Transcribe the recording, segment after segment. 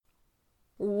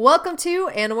Welcome to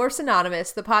Animorphs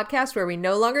Anonymous, the podcast where we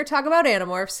no longer talk about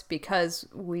Animorphs because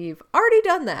we've already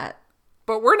done that.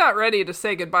 But we're not ready to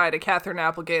say goodbye to Catherine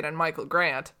Applegate and Michael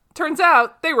Grant. Turns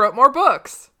out they wrote more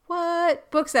books. What?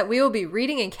 Books that we will be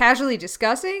reading and casually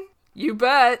discussing? You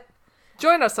bet.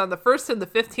 Join us on the 1st and the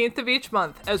 15th of each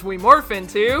month as we morph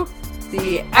into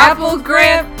the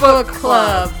AppleGrant Book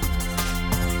Club.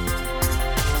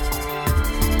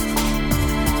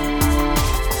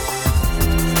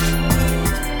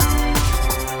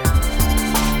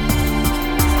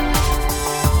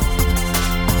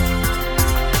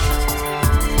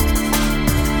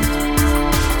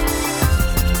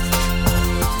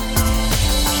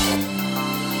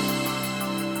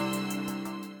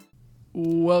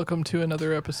 Welcome to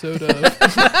another episode of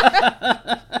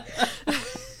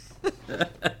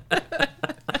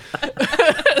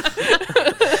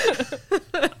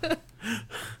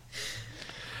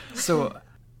So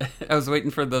I was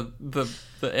waiting for the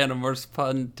Animorphs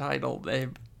pun title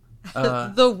name.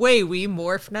 The way we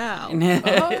morph now.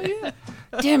 Oh, yeah.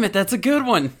 Damn it, that's a good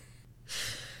one.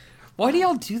 Why do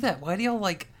y'all do that? Why do y'all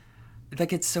like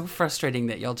it's so frustrating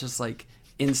that y'all just like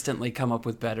instantly come up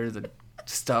with better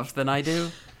stuff than I do.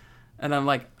 And I'm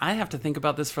like, I have to think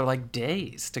about this for like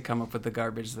days to come up with the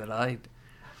garbage that I've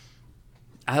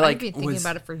been thinking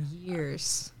about it for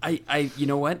years. I you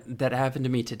know what? That happened to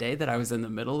me today, that I was in the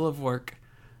middle of work,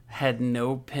 had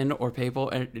no pen or paper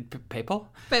anywhere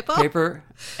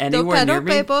near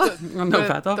me.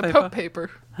 The Pope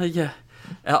paper. Yeah.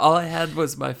 All I had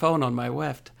was my phone on my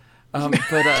left. But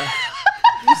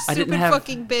You I didn't stupid have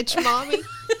fucking bitch, mommy.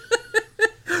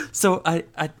 So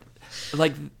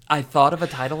I thought of a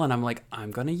title, and I'm like,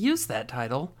 I'm going to use that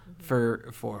title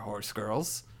for Horse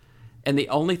Girls. And the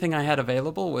only thing I had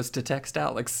available was to text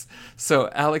Alex. So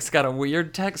Alex got a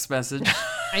weird text message.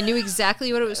 I knew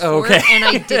exactly what it was for, Okay. and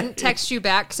I didn't text you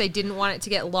back because I didn't want it to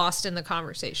get lost in the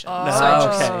conversation. No, So I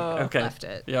just okay. left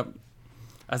it. Yep.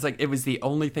 I was like, it was the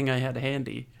only thing I had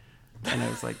handy. And I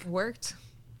was like, Worked.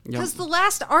 yep. Because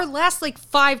our last like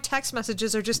 5 text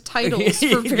messages are just titles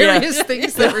for various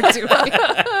things that we're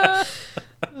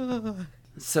doing.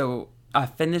 So I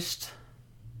finished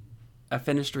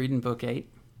reading book 8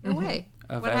 No way.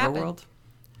 of What Everworld. happened?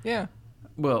 Yeah.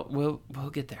 Well, we'll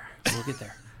get there. We'll get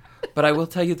there. But I will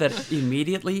tell you that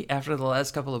immediately after the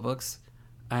last couple of books,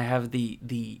 I have the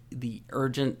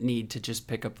urgent need to just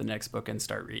pick up the next book and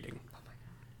start reading.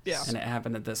 Yeah. And it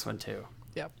happened at this one too.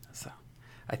 Yep. So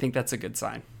I think that's a good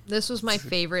sign. This was my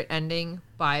favorite ending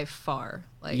by far.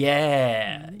 Like,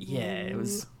 Yeah, it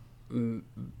was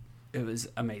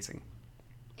amazing.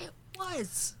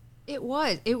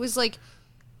 It was like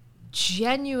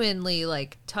genuinely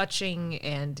like touching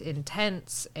and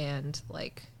intense and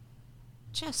like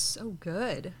just so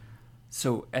good.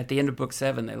 So at the end of book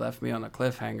 7, they left me on a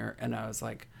cliffhanger, and I was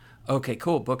like, okay,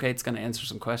 cool, book 8's going to answer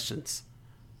some questions.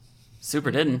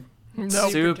 Super didn't.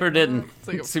 Nope. Super didn't. It's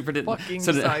like a Super didn't. fucking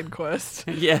So side quest.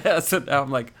 Yeah, so now I'm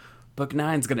like, book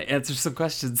 9's going to answer some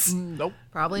questions. Nope.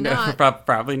 Probably No, not.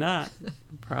 probably not.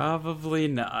 Probably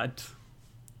not.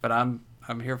 But I'm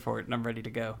here for it, and I'm ready to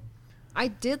go. I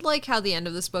did like how the end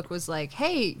of this book was like,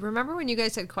 hey, remember when you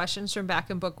guys had questions from back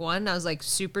in book 1? And I was like,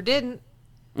 super didn't.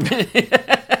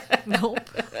 Nope.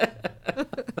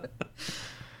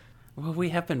 Well, we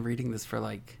have been reading this for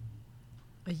like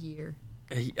A year.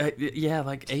 yeah,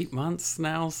 like 8 months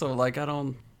now. So like I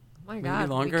don't. Oh my Maybe God,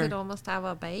 longer. we could almost have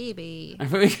a baby.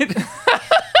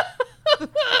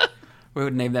 We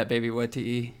would name that baby What to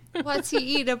Eat. What's he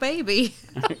eat a baby?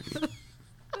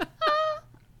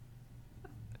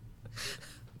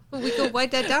 We could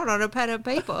write that down on a pen and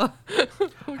paper. I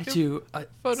do.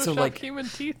 Photoshop So like, human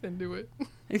teeth into it.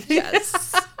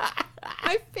 Yes.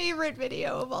 My favorite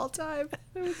video of all time.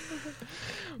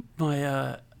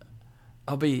 my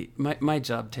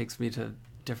job takes me to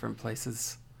different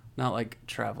places, not like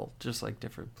travel, just like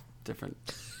different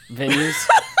venues.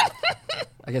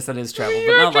 I guess that is travel,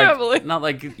 but not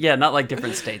like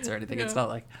different states or anything. Yeah. It's not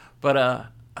like, but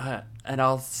and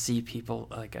I'll see people,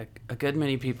 like a good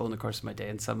many people in the course of my day,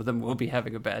 and some of them will be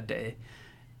having a bad day,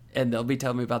 and they'll be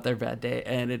telling me about their bad day,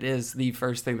 and it is the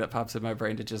first thing that pops in my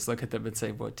brain to just look at them and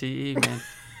say, "What to eat, man?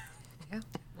 Yeah.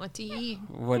 What to eat?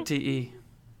 What to eat?"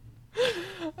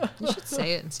 You should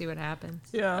say it and see what happens.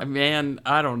 Yeah. Man,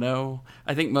 I don't know.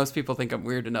 I think most people think I'm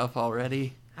weird enough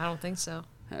already. I don't think so.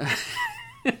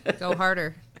 Go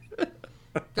harder.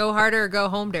 Go harder or go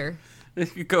home-der.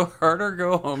 Go harder,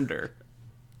 go home-der.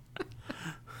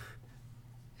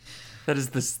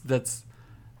 That's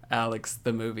Alex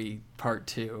the movie part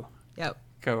 2. Yep.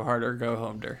 Go harder, go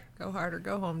home-der. Go harder,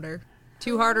 go home-der.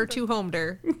 Too harder, too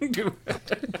home-der.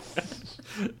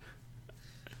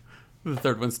 The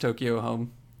third one's Tokyo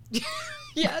Home.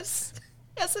 Yes.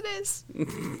 Yes, it is.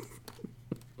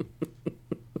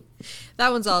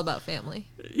 That one's all about family.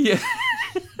 Yeah.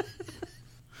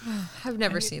 I've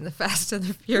never seen the Fast and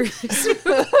the Furious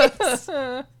movies.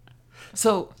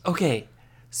 So, okay.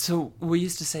 So we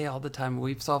used to say all the time,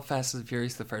 we saw Fast and the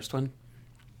Furious, the first one.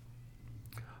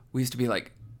 We used to be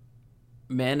like,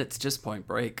 man, it's just Point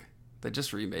Break. They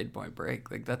just remade Point Break.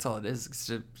 Like, that's all it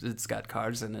is. It's got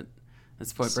cars in it.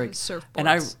 It's Point Break.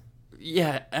 Surfboards.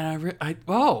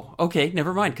 Oh, okay,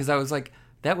 never mind. Because I was like,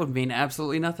 that would mean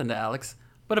absolutely nothing to Alex.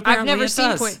 But apparently I've never seen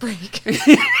does. Point Break.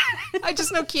 I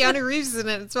just know Keanu Reeves is in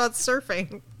it. It's about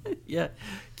surfing. Yeah,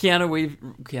 Keanu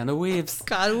Reeves.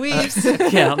 God Weaves.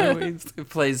 Keanu Reeves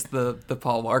plays the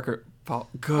Paul Walker.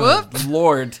 Good Whoop.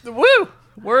 Lord. Woo!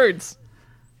 Words.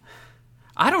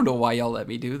 I don't know why y'all let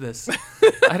me do this.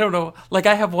 I don't know. Like,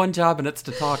 I have one job and it's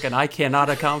to talk, and I cannot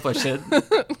accomplish it.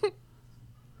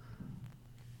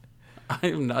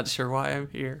 I'm not sure why I'm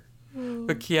here.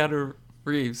 But Keanu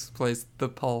Reeves plays the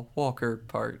Paul Walker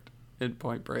part in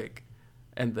Point Break,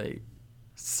 and they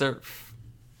surf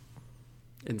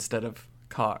instead of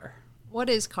car. What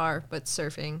is car but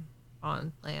surfing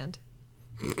on land?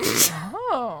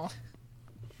 Oh.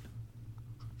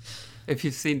 If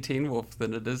you've seen Teen Wolf,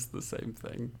 then it is the same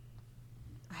thing.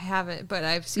 I haven't, but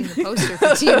I've seen the poster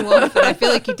for Teen Wolf, and I feel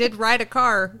like he did ride a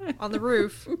car on the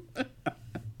roof.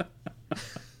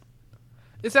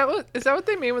 Is that what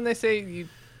they mean when they say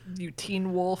you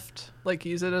teen wolfed? Like,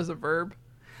 use it as a verb?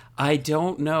 I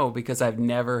don't know, because I've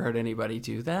never heard anybody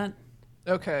do that.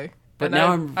 Okay. But and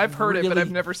now I've heard it, but really-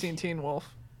 I've never seen Teen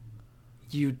Wolf.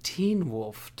 You teen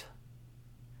wolfed.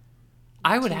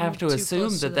 I would have to Too assume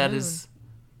close to that the is.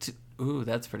 Ooh,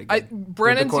 that's pretty good.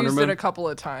 Brennan's Corner used Moon? it a couple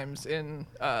of times in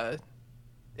a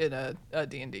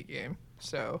D&D game.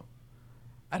 So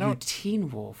I You don't.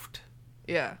 teen wolfed.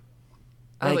 Yeah.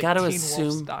 I Or, gotta Teen Wolf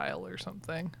assume. style or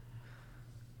something.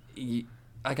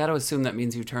 I gotta assume that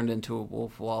means you turned into a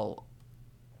wolf while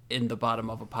in the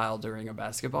bottom of a pile during a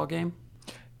basketball game.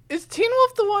 Is Teen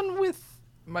Wolf the one with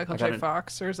Michael I got J. it.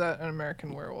 Fox, or is that an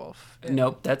American Werewolf? in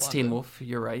Nope, that's London? Teen Wolf.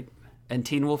 You're right. And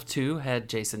Teen Wolf 2 had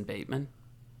Jason Bateman.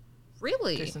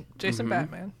 Really? Jason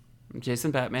Batman.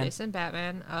 Jason Batman. Jason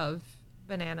Batman of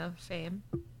Banana fame.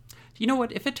 You know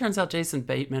what? If it turns out Jason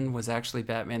Bateman was actually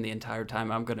Batman the entire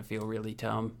time, I'm gonna feel really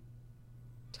dumb.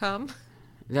 Tom?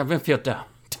 I'm gonna feel dumb.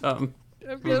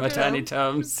 With my tiny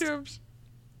tums.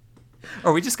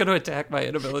 Are we just gonna attack my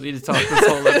inability to talk this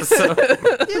whole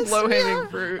episode? Low-hanging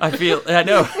fruit. I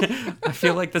know. I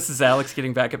feel like this is Alex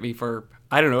getting back at me for,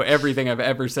 I don't know, everything I've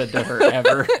ever said to her,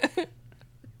 ever.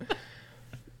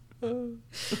 Do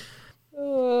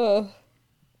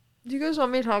you guys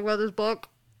want me to talk about this book?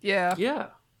 Yeah. Yeah.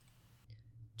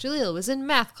 Jaleel was in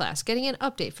math class getting an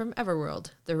update from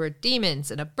Everworld. There were demons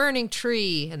and a burning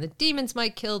tree, and the demons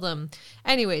might kill them.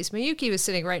 Anyways, Miyuki was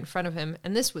sitting right in front of him,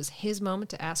 and this was his moment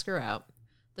to ask her out.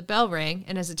 The bell rang,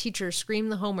 and as the teacher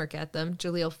screamed the homework at them,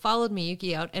 Jaleel followed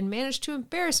Miyuki out and managed to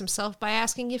embarrass himself by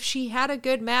asking if she had a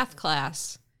good math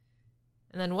class.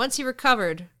 And then once he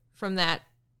recovered from that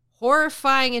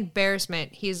horrifying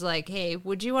embarrassment, he's like, hey,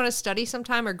 would you want to study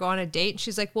sometime or go on a date? And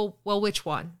she's like, well, which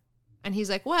one? And he's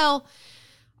like, well,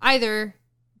 either,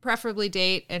 preferably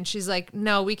date. And she's like,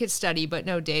 no, we could study, but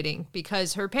no dating,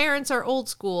 because her parents are old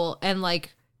school and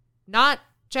like not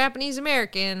Japanese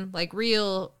American, like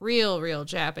real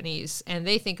Japanese. And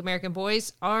they think American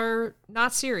boys are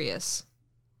not serious.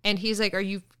 And he's like, are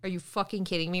you fucking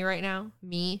kidding me right now?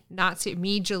 Me, me,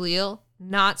 Jaleel,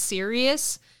 not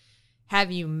serious? Have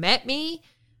you met me?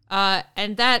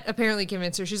 And that apparently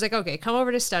convinced her. She's like, okay, come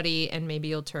over to study and maybe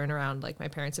you'll turn around like my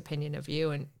parents' opinion of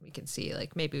you and we can see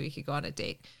like maybe we could go on a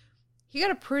date. He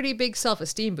got a pretty big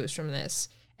self-esteem boost from this.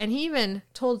 And he even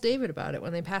told David about it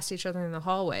when they passed each other in the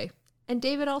hallway. And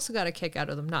David also got a kick out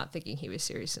of them not thinking he was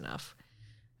serious enough.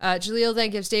 Jaleel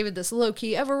then gives David this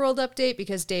low-key Everworld update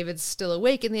because David's still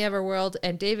awake in the Everworld,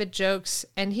 and David jokes,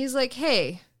 and he's like,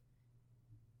 hey,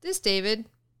 this David,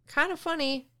 kind of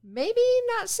funny, maybe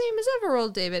not same as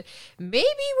Everworld David. Maybe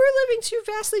we're living two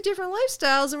vastly different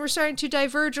lifestyles and we're starting to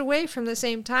diverge away from the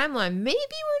same timeline. Maybe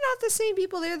we're not the same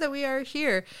people there that we are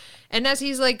here. And as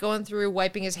he's like going through,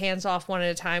 wiping his hands off one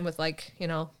at a time with like, you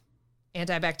know,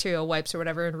 antibacterial wipes or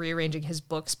whatever, and rearranging his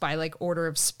books by like order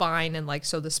of spine and like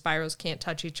so the spirals can't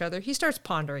touch each other, he starts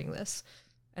pondering this.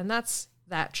 And that's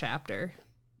that chapter.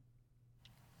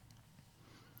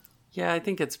 Yeah, I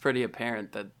think it's pretty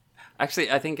apparent that...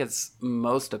 Actually, I think it's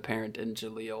most apparent in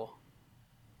Jaleel.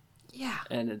 Yeah.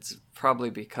 And it's probably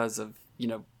because of, you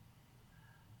know,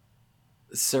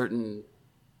 certain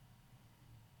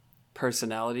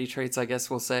personality traits, I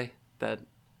guess we'll say, that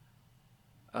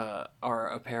are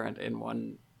apparent in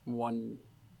one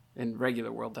in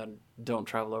regular world that don't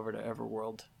travel over to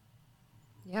Everworld.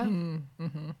 Yeah.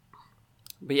 Mm-hmm.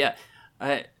 But yeah,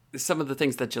 some of the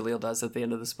things that Jaleel does at the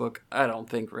end of this book, I don't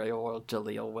think real world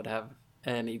Jaleel would have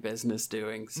any business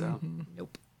doing. So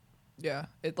Nope. Yeah,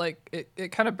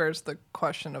 it kind of bears the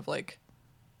question of like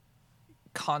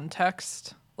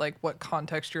context, like what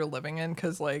context you're living in,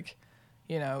 because like,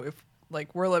 you know, if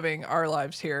like we're living our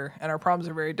lives here and our problems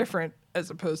are very different as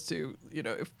opposed to, you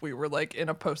know, if we were like in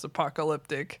a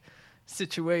post-apocalyptic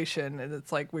situation and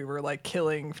it's like we were like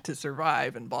killing to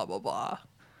survive and blah blah blah.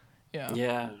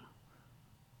 Yeah.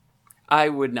 I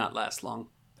would not last long.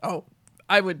 Oh,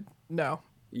 I would no.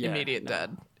 Yeah, Immediate no.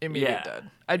 dead. Immediate Yeah.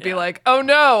 dead. I'd be Yeah. like, oh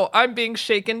no, I'm being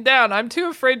shaken down. I'm too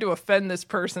afraid to offend this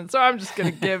person, so I'm just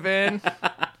gonna give in.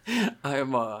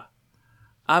 I'm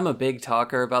a big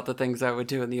talker about the things I would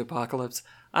do in the apocalypse.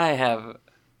 I have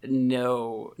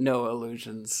no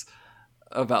illusions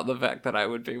about the fact that I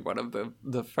would be one of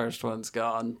the first ones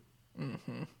gone.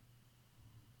 Mm-hmm.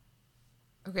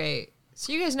 Okay,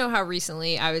 so you guys know how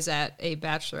recently I was at a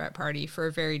bachelorette party for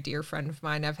a very dear friend of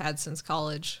mine I've had since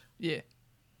college. Yeah.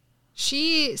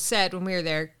 She said when we were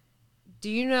there, do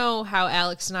you know how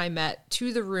Alex and I met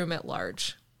to the room at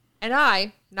large? And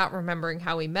I, not remembering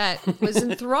how we met, was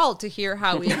enthralled to hear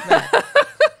how we had met.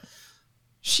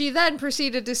 She then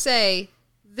proceeded to say,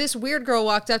 this weird girl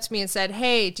walked up to me and said,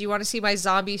 hey, do you want to see my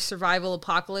zombie survival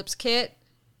apocalypse kit?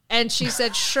 And she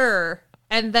said, sure.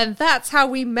 And then that's how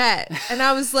we met. And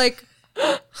I was like,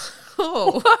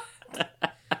 oh,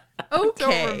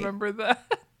 okay. I don't remember that.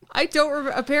 I don't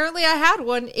remember. Apparently, I had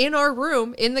one in our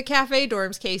room in the cafe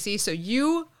dorms, Kaycie. So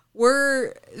you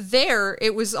were there.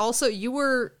 It was also you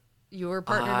were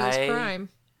partner to this crime.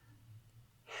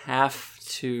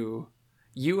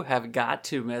 You have got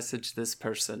to message this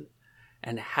person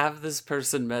and have this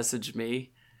person message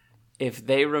me if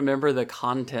they remember the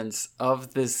contents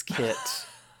of this kit,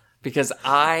 because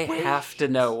I have to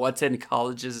know what's in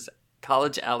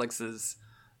College Alex's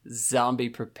zombie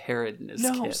preparedness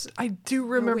kit. I do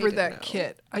remember to that know.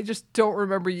 kit. I just don't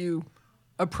remember you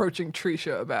approaching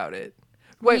Trisha about it.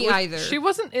 Me either. She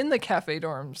wasn't in the cafe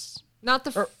dorms. Not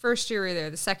the first year we were there.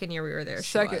 The second year we were there,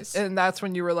 she was. And that's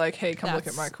when you were like, hey, come look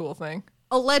at That's- my cool thing.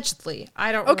 Allegedly.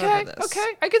 I don't Okay, remember this. okay.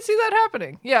 I can see that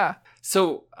happening. Yeah.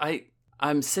 So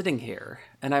I'm sitting here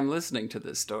and I'm listening to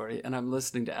this story and I'm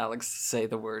listening to Alex say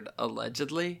the word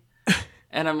allegedly.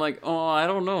 And I'm like, oh, I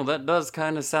don't know. That does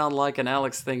kind of sound like an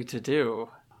Alex thing to do.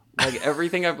 Like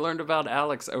everything I've learned about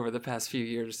Alex over the past few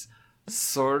years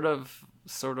sort of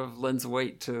lends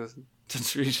weight to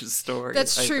Trisha's story.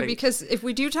 That's I true, think. because if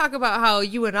we do talk about how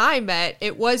you and I met,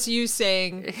 it was you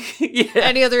saying Yeah.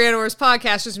 any other Animorphs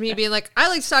podcast was me being like, I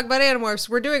like to talk about Animorphs.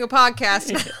 We're doing a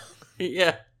podcast.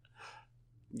 Yeah.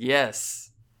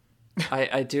 Yes.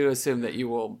 I do assume that you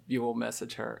will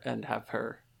message her and have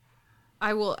her.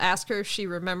 I will ask her if she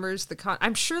remembers the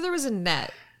I'm sure there was a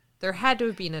net. There had to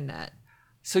have been a net.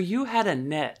 So you had a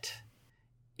net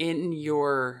in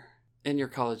your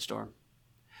college dorm,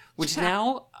 which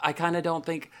now I kind of don't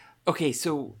think. Okay,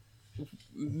 so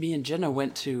me and Jenna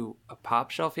went to a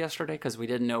pop shelf yesterday because we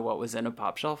didn't know what was in a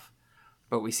pop shelf,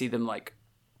 but we see them like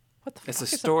What the It's fuck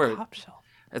a is store. a pop shelf?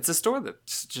 it's a store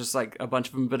that's just like a bunch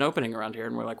of them have been opening around here,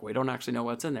 and we're like, we don't actually know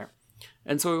what's in there.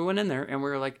 And so we went in there and we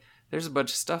were like, there's a bunch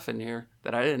of stuff in here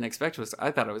that I didn't expect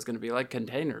I thought it was going to be like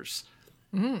containers.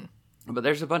 Mm. But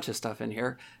there's a bunch of stuff in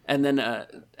here. And then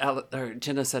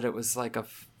Jenna said it was like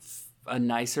a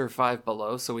nicer Five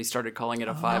Below, so we started calling it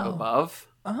a Five Above.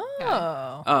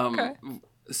 Oh. Okay.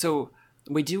 So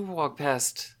we do walk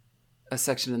past a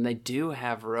section and they do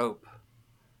have rope.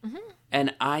 Mm-hmm.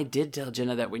 And I did tell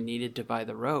Jenna that we needed to buy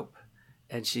the rope.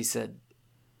 And she said,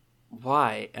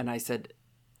 why? And I said,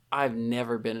 I've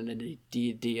never been in a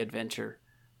D&D adventure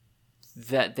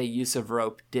that the use of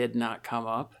rope did not come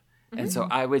up. Mm-hmm. And so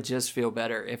I would just feel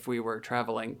better if we were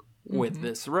traveling with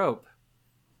this rope.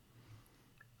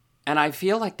 And I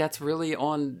feel like that's really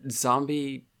on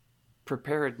zombie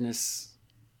preparedness.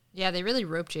 Yeah, they really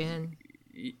roped you in.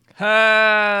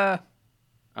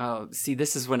 Oh, see,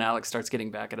 this is when Alex starts getting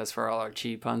back at us for all our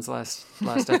chi puns last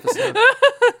episode.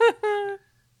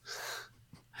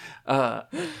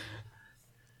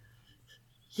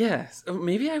 Yeah, so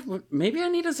maybe I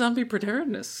need a zombie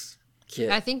preparedness kit.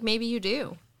 I think maybe you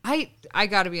do. I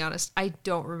gotta be honest, I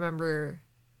don't remember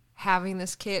having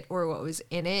this kit or what was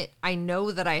in it. I know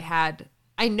I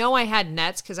had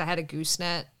nets because I had a goose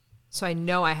net. So I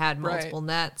know I had multiple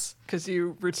nets. Because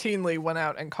you routinely went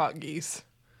out and caught geese.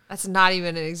 That's not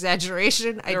even an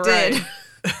exaggeration. You're I did.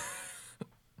 right.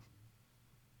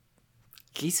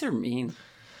 Geese are mean.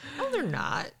 No, they're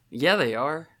not. Yeah, they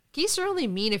are. Geese are only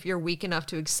mean if you're weak enough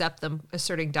to accept them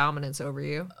asserting dominance over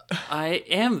you. I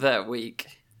am that weak.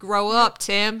 Grow up,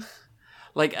 Tim.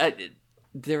 Like,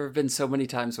 there have been so many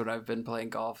times when I've been playing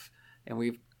golf and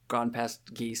we've gone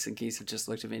past geese and geese have just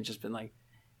looked at me and just been like,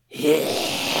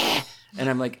 yeah. And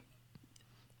I'm like,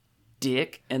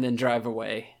 dick, and then drive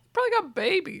away. Probably got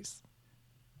babies.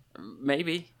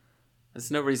 Maybe.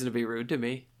 There's no reason to be rude to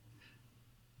me.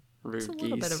 Rude It's a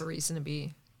little bit of a reason to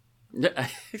be.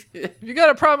 If you got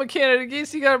a problem with Canada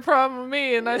geese, you got a problem with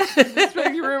me, and I just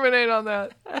make you ruminate on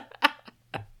that.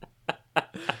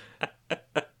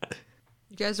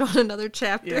 You guys want another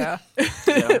chapter?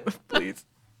 Yeah. Please.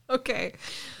 Okay.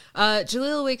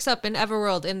 Jaleel wakes up in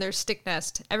Everworld in their stick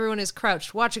nest. Everyone is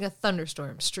crouched, watching a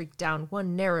thunderstorm streak down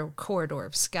one narrow corridor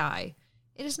of sky.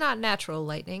 It is not natural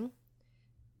lightning.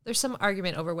 There's some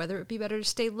argument over whether it would be better to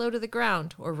stay low to the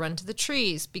ground or run to the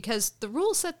trees, because the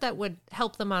rule set that would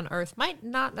help them on Earth might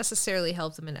not necessarily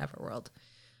help them in Everworld.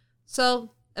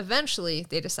 So, eventually,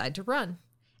 they decide to run.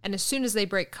 And as soon as they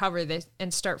break cover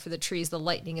and start for the trees, the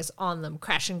lightning is on them,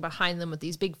 crashing behind them with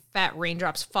these big fat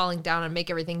raindrops falling down and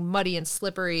make everything muddy and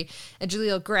slippery. And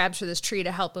Jaleel grabs for this tree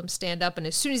to help him stand up, and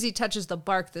as soon as he touches the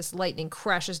bark, this lightning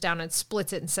crashes down and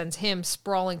splits it and sends him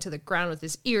sprawling to the ground with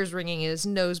his ears ringing and his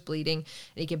nose bleeding,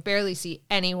 and he can barely see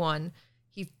anyone.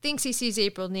 He thinks he sees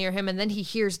April near him, and then he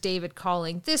hears David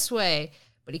calling, "This way!"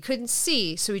 But he couldn't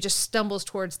see, so he just stumbles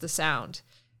towards the sound.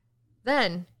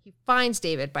 Then he finds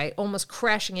David by almost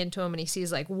crashing into him, and he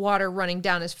sees like water running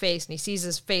down his face, and he sees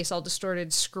his face all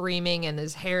distorted, screaming, and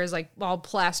his hair is like all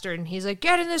plastered, and he's like,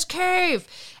 "Get in this cave!"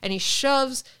 And he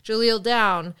shoves Jaleel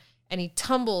down, and he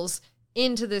tumbles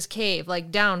into this cave, like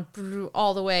down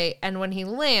all the way, and when he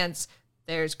lands,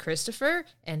 there's Christopher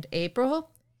and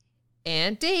April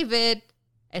and David,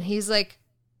 and he's like,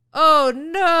 "Oh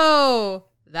no!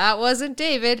 That wasn't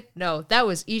David. No, that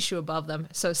was Ishu above them."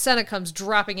 So Senna comes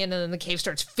dropping in, and then the cave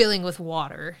starts filling with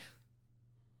water.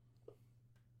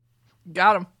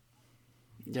 Got him.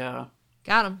 Yeah.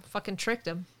 Got him. Fucking tricked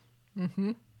him.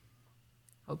 Mm-hmm.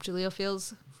 Hope Jaleel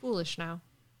feels foolish now.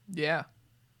 Yeah.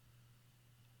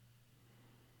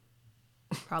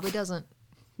 Probably doesn't.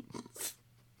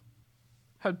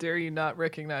 How dare you not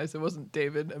recognize it wasn't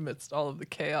David amidst all of the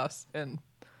chaos and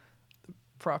the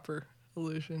proper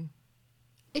illusion.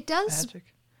 It does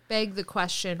Magic. beg the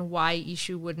question why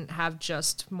Ishu wouldn't have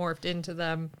just morphed into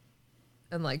them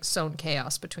and like sown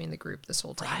chaos between the group this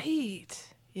whole time. Right.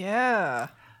 Yeah.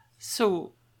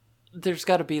 So there's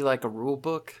got to be like a rule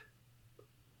book.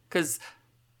 Because,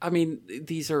 I mean,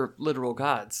 these are literal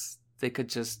gods. They could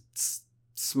just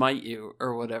smite you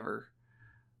or whatever.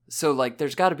 So, like,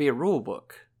 there's got to be a rule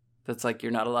book that's like,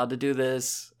 you're not allowed to do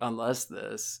this unless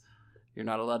this. You're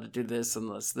not allowed to do this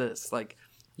unless this. Like,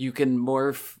 you can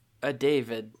morph a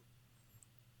David,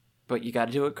 but you got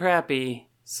to do it crappy.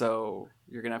 So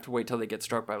you're going to have to wait till they get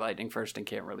struck by lightning first and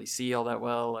can't really see all that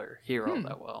well or hear all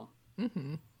that well.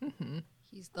 Mm-hmm. Mm-hmm.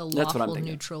 He's the lawful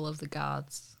neutral of the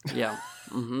gods. Yeah.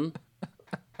 Mm-hmm.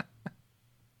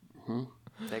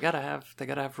 Mm-hmm. They gotta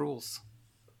have rules.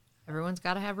 Everyone's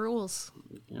got to have rules.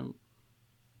 Yep.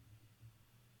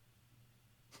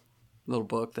 Little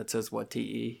book that says what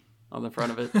TE on the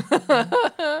front of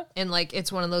it. And like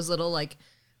it's one of those little like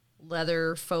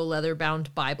faux leather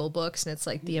bound Bible books, and it's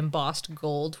like the embossed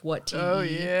gold what TE. Oh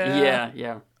yeah.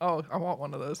 Yeah. Oh, I want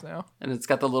one of those now. And it's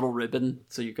got the little ribbon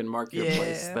so you can mark your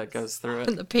place that goes through it.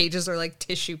 And the pages are like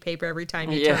tissue paper every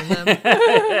time you turn them.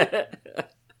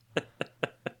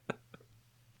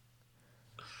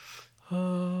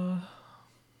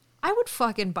 I would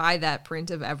fucking buy that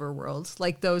print of Everworld,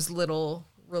 like those little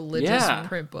religious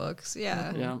print books.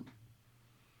 Yeah. Yeah.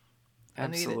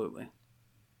 Absolutely.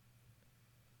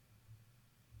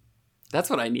 That's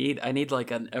what I need. I need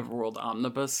like an Everworld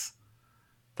omnibus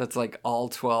that's like all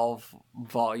 12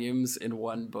 volumes in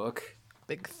one book.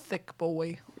 Big thick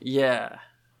boy. Yeah.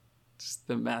 Just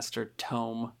the master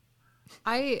tome.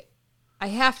 I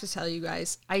have to tell you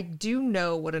guys, I do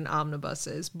know what an omnibus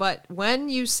is, but when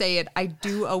you say it, I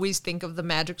do always think of the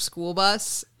Magic School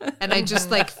Bus, and I just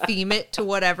like theme it to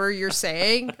whatever you're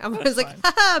saying. I'm always like,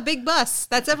 haha, big bus.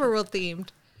 That's Everworld themed.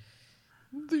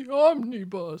 The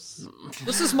omnibus.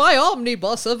 This is my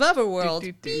omnibus of Everworld.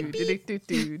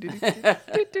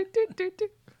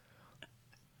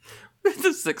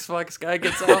 The Six Flags guy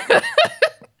gets out.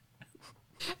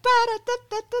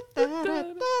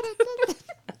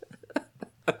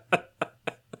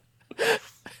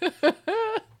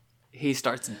 He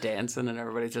starts dancing and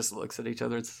everybody just looks at each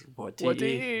other and says, what do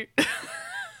you eat?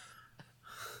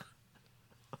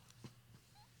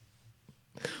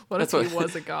 What if he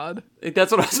was a god?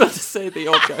 That's what I was about to say. The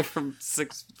old guy from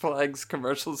Six Flags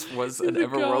commercials was an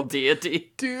Everworld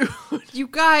deity. Dude. You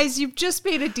guys, you've just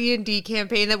made a D&D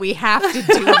campaign that we have to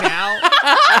do now.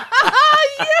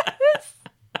 Yes!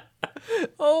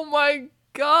 Oh my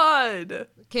god.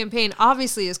 Campaign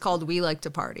obviously is called We Like to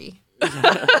Party.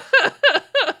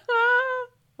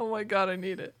 Oh my god, I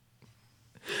need it.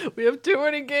 We have too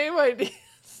many game ideas.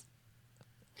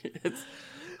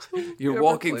 You're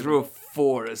walking through a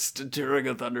forest during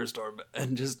a thunderstorm,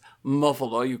 and just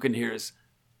muffled, all you can hear is...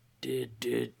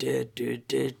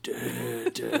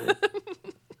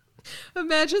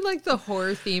 Imagine like the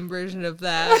horror theme version of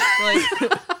that. Like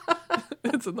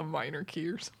It's in the minor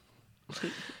keys.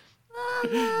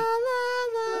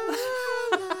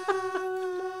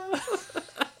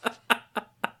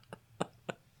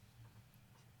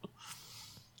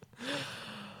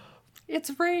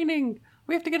 It's raining.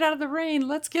 We have to get out of the rain.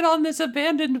 Let's get on this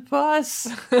abandoned bus.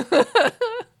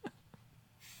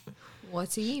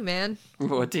 What's he, man?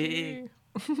 What to eat?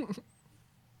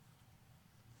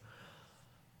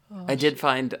 I did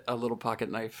find a little pocket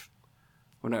knife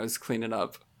when I was cleaning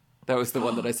up. That was the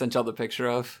one that I sent y'all the picture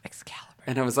of. Excalibur.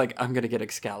 And I was like, I'm going to get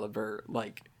Excalibur,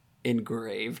 like,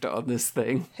 engraved on this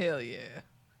thing. Hell yeah.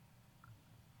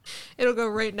 It'll go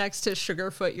right next to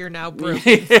Sugarfoot, your now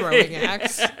broken throwing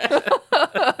axe.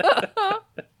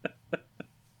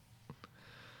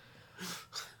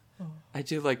 I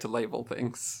do like to label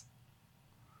things.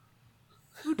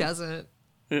 Who doesn't?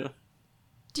 Yeah.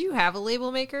 Do you have a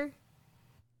label maker?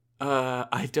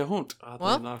 I don't, oddly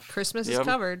Well, enough. Christmas is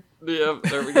covered. Yep,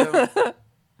 there we go.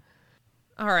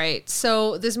 All right,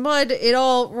 so this mud, it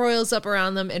all roils up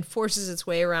around them and forces its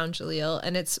way around Jaleel,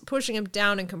 and it's pushing him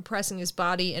down and compressing his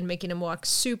body and making him walk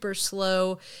super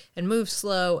slow and move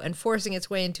slow and forcing its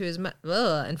way into his mouth.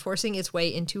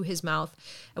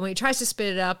 And when he tries to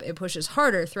spit it up, it pushes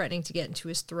harder, threatening to get into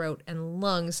his throat and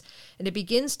lungs, and it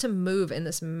begins to move in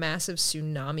this massive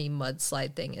tsunami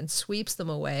mudslide thing and sweeps them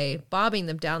away, bobbing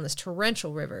them down this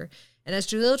torrential river. And as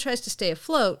Jaleel tries to stay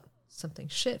afloat, something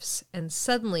shifts, and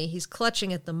suddenly he's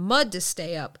clutching at the mud to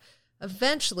stay up.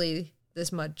 Eventually,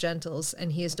 this mud gentles,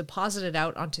 and he is deposited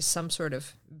out onto some sort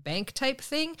of bank-type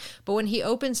thing. But when he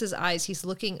opens his eyes, he's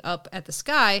looking up at the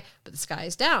sky, but the sky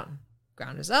is down.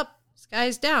 Ground is up, sky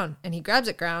is down, and he grabs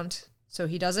at ground so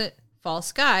he doesn't fall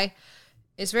sky.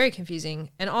 It's very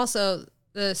confusing. And also,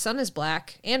 the sun is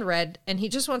black and red, and he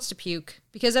just wants to puke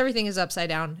because everything is upside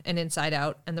down and inside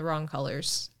out and the wrong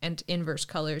colors and inverse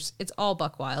colors. It's all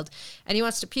buck wild. And he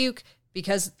wants to puke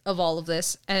because of all of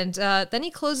this. And then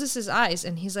he closes his eyes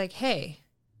and he's like, hey,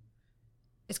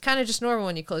 it's kind of just normal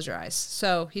when you close your eyes.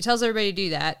 So he tells everybody to do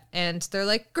that. And they're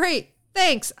like, great,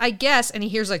 thanks, I guess. And he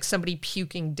hears like somebody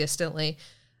puking distantly.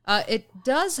 It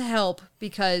does help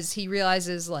because he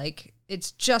realizes like,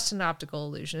 it's just an optical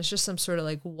illusion. It's just some sort of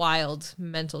like wild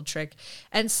mental trick.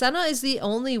 And Senna is the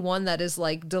only one that is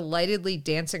like delightedly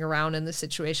dancing around in the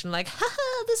situation. Like,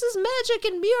 haha, this is magic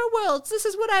and mirror worlds. This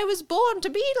is what I was born to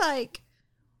be like.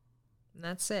 And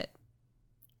that's it.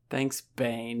 Thanks,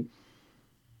 Bane.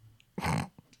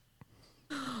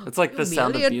 It's like the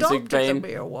Sound of Music, Bane.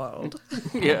 Mirror world.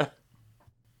 Yeah.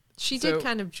 She did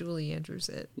kind of Julie Andrews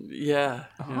it. Yeah.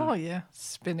 Oh, yeah.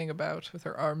 Spinning about with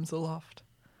her arms aloft.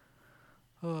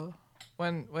 Oh.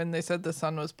 When they said the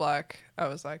sun was black, I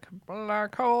was like,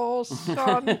 black hole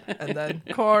sun, and then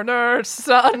corner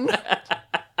sun.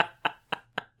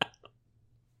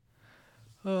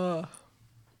 Oh.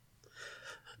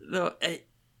 No,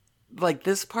 like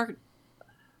this part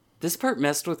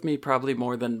messed with me probably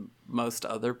more than most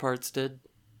other parts did.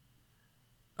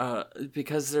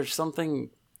 Because there's something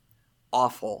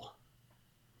awful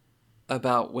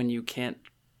about when you can't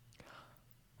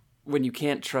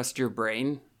trust your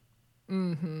brain.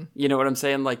 Mm-hmm. You know what I'm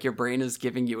saying? Like your brain is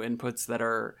giving you inputs that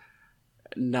are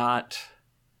not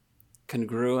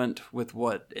congruent with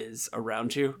what is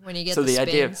around you. When you get the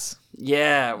spins.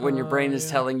 Idea, when your brain is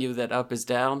telling you that up is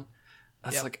down,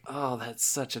 that's like, oh, that's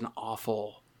such an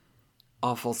awful,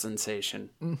 awful sensation.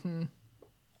 Mm-hmm.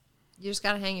 You just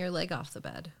gotta hang your leg off the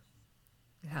bed.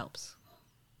 It helps.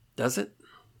 Does it?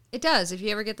 It does. If you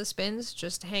ever get the spins,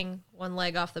 just hang one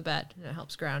leg off the bed, and it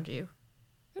helps ground you.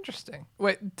 Interesting.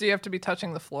 Wait, do you have to be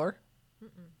touching the floor?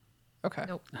 Mm-mm. Okay.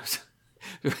 Nope.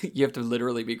 You have to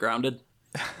literally be grounded?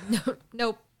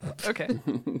 Nope. Okay.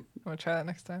 I'm going to try that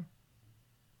next time.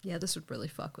 Yeah, this would really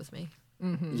fuck with me.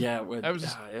 Mm-hmm. Yeah, it would. I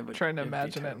was trying to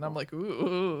imagine it, and I'm like,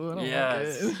 ooh, I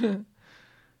don't like it.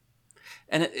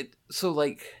 And so,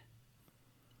 like,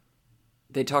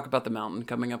 they talk about the mountain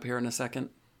coming up here in a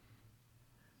second.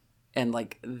 And,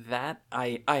 like, that,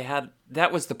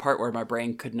 that was the part where my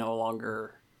brain could no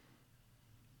longer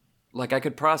Like, I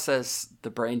could process the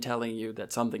brain telling you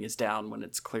that something is down when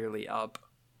it's clearly up,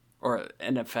 or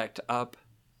in effect up,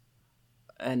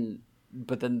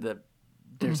 but then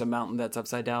there's a mountain that's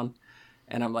upside down,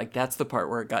 and I'm like, that's the part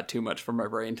where it got too much for my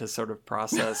brain to sort of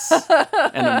process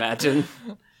and imagine.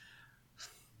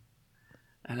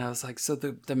 And I was like, so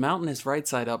the mountain is right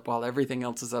side up while everything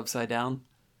else is upside down?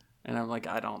 And I'm like,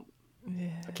 I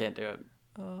can't do it.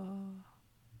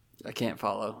 I can't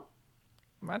follow.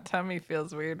 My tummy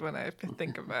feels weird when I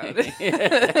think about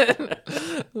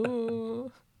it.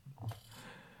 Ooh.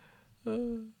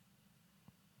 Yeah.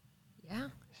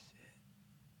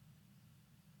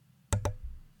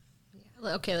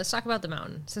 Okay, let's talk about the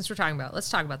mountain. Since we're talking about it, let's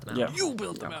talk about the mountain. Yeah. You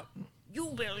built the mountain.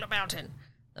 You build a mountain.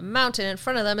 The mountain in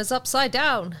front of them is upside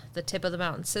down. The tip of the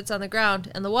mountain sits on the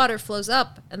ground, and the water flows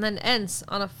up and then ends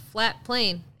on a flat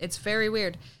plain. It's very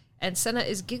weird. And Senna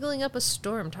is giggling up a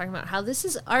storm, talking about how this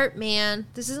is art, man.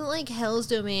 This isn't like Hell's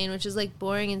Domain, which is like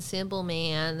boring and simple,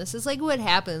 man. This is like what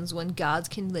happens when gods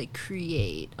can like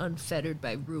create unfettered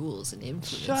by rules and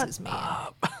influences, man.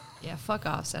 Up. Yeah, fuck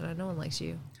off, Senna. No one likes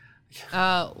you.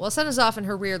 Well, Senna's off in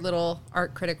her weird little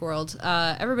art critic world.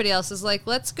 Everybody else is like,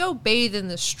 let's go bathe in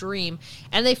the stream.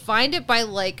 And they find it by,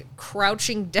 like,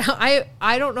 crouching down.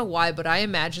 I don't know why, but I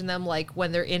imagine them, like,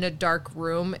 when they're in a dark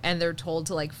room and they're told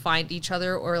to, like, find each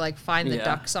other or, like, find the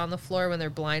ducks on the floor when they're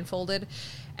blindfolded.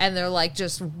 And they're, like,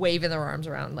 just waving their arms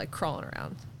around, like, crawling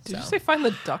around. Did you say find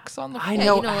the ducks on the floor? I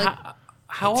know. you know, like-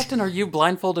 how often are you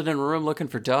blindfolded in a room looking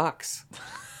for ducks?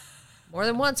 More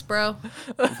than once, bro.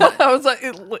 I was like,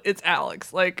 it's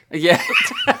Alex. Like, Yeah.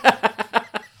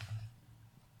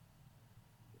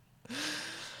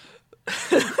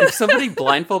 If somebody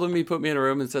blindfolded me, put me in a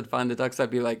room and said, find the ducks, I'd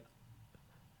be like,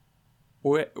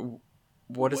 what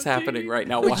is happening right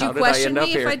now? Would How you did I question end up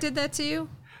me here? if I did that to you?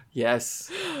 Yes.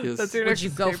 that's your Would next you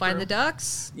go escape find room. the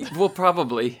ducks? Well,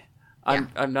 probably. I'm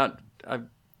kind Not of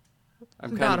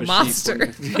a sheep monster.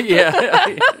 when-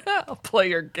 yeah. I'll play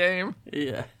your game.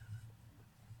 Yeah.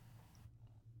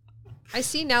 I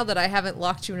see now that I haven't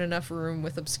locked you in enough room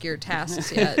with obscure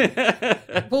tasks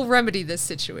yet. We'll remedy this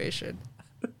situation.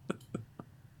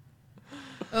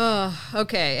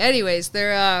 Okay. Anyways,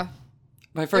 they're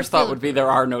My first thought would be there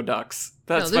are no ducks.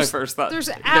 That's my first thought. There's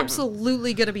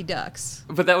absolutely gonna be ducks.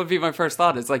 But that would be my first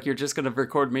thought. It's like you're just going to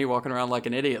record me walking around like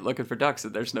an idiot looking for ducks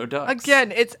and there's no ducks.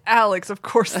 Again, it's Alex. Of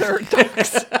course there are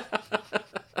ducks.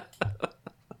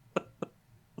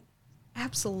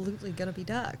 Absolutely gonna be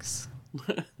ducks.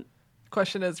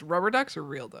 Question is, rubber ducks or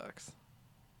real ducks?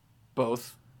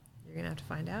 Both. You're gonna have to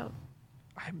find out.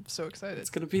 I'm so excited. It's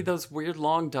going to be those weird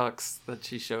long ducks that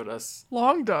she showed us.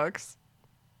 Long ducks.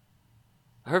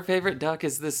 Her favorite duck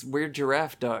is this weird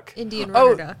giraffe duck. Indian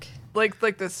rubber duck. Like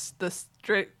the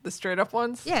straight up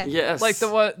ones? Yeah. Yes. Like the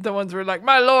ones where like,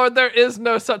 my lord, there is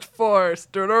no such force.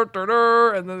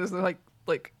 Dur-dur-dur-dur. And then there's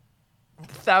like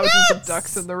thousands of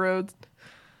ducks in the roads.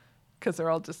 Because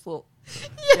they're all just little.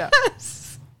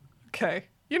 Yes. Okay.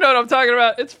 You know what I'm talking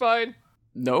about. It's fine.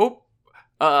 Nope.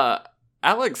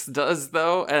 Alex does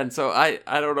though, and so I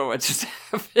don't know what just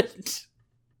happened.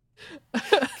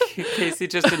 Kaycie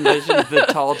just envisioned the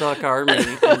tall duck army.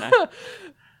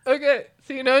 Okay.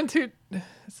 So you know in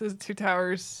this is Two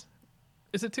Towers.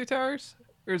 Is it Two Towers?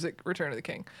 Or is it Return of the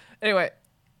King? Anyway,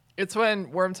 it's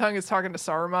when Wormtongue is talking to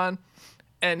Saruman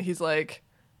and he's like,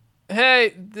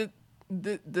 hey,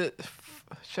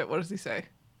 shit, what does he say?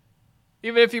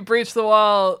 Even if you breach the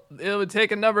wall, it would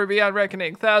take a number beyond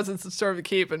reckoning, thousands to storm the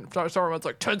keep, and Saruman's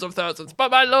like, tens of thousands. But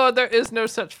my lord, there is no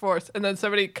such force. And then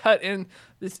somebody cut in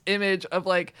this image of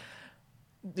like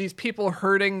these people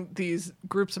herding these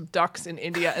groups of ducks in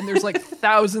India, and there's like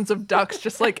thousands of ducks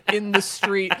just like in the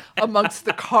street amongst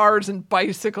the cars and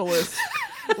bicyclists,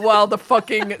 while the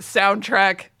fucking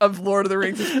soundtrack of Lord of the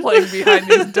Rings is playing behind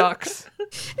these ducks.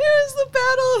 It was the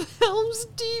Battle of Helm's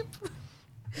Deep.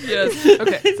 Yes.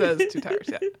 Okay, so it's Two Towers,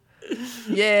 yeah.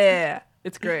 Yeah.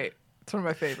 It's great. It's one of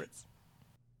my favorites.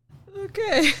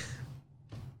 Okay.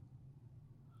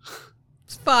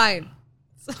 It's fine.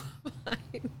 It's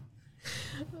fine.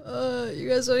 You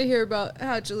guys want to hear about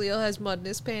how Jaleel has mud in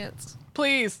his pants?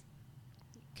 Please,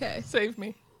 Okay. save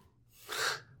me.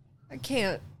 I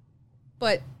can't.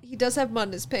 But he does have mud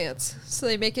in his pants. So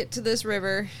they make it to this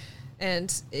river.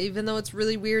 And even though it's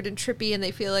really weird and trippy and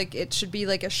they feel like it should be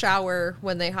like a shower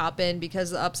when they hop in because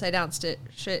the upside down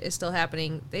shit is still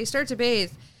happening, they start to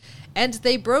bathe. And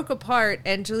they broke apart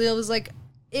and Jaleel was like,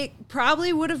 it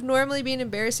probably would have normally been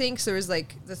embarrassing because there was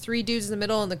like the three dudes in the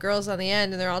middle and the girls on the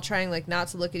end and they're all trying like not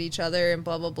to look at each other and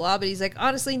blah, blah, blah. But he's like,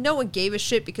 honestly, no one gave a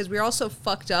shit because we were all so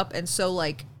fucked up and so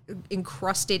like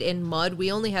encrusted in mud.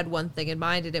 We only had one thing in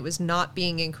mind, and it was not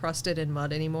being encrusted in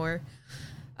mud anymore.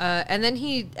 And then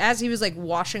as he was like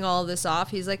washing all of this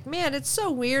off, he's like, man, it's so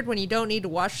weird when you don't need to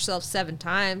wash yourself 7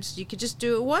 times. You could just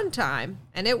do it 1 time,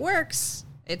 and it works.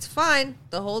 It's fine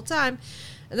the whole time.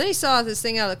 And then he saw this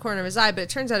thing out of the corner of his eye, but it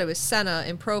turns out it was Senna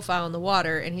in profile in the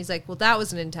water, and he's like, well, that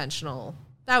was intentional.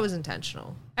 That was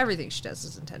intentional. Everything she does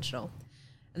is intentional.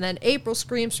 And then April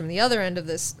screams from the other end of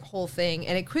this whole thing,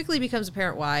 and it quickly becomes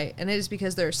apparent why, and it is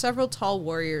because there are several tall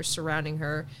warriors surrounding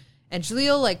her. And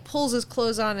Jaleel, like, pulls his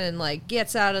clothes on and, like,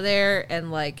 gets out of there. And,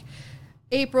 like,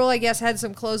 April, I guess, had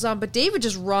some clothes on. But David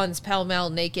just runs pell-mell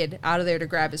naked out of there to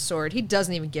grab his sword. He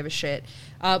doesn't even give a shit.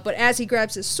 But as he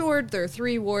grabs his sword, there are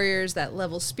 3 warriors that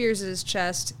level spears at his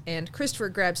chest. And Christopher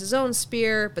grabs his own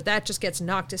spear, but that just gets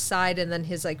knocked aside. And then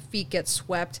his, like, feet get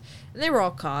swept. And they were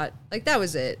all caught. Like, that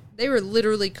was it. They were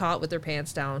literally caught with their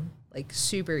pants down. Like,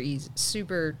 super easy.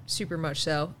 Super, super much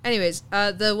so. Anyways,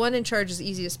 the one in charge is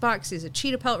easy to spot because he has a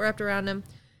cheetah pelt wrapped around him.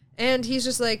 And he's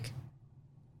just like,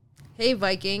 hey,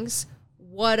 Vikings,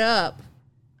 what up?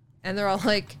 And they're all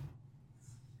like,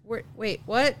 wait,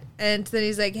 what? And then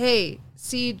he's like, hey,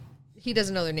 see, he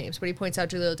doesn't know their names, but he points out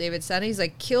Jaleel, David, Senna. He's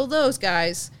like, kill those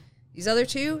guys. These other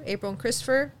 2, April and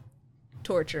Christopher,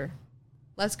 torture.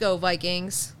 Let's go,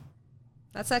 Vikings.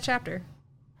 That's that chapter.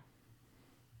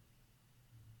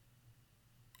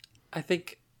 I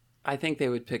think they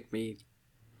would pick me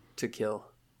to kill.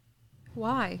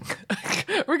 Why?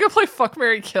 We're gonna play Fuck,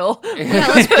 Marry, Kill. Yeah,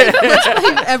 let's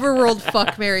play Everworld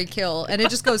Fuck, Marry, Kill. And it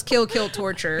just goes kill, kill,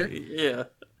 torture. Yeah.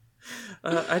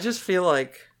 I just feel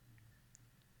like,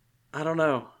 I don't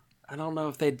know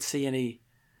if they'd see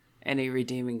any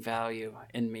redeeming value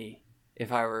in me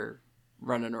if I were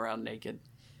running around naked.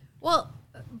 Well,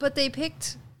 but they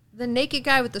picked the naked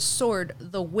guy with the sword,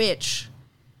 the witch,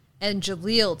 and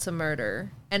Jaleel to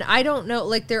murder. And I don't know,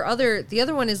 like, the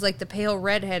other one is like the pale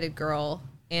redheaded girl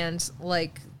and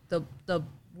like the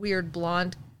weird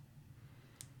blonde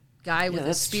guy with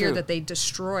a spear true. that they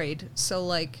destroyed. So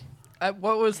like,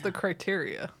 what was the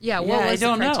criteria? Yeah, what was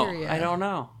the criteria? I don't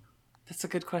know. That's a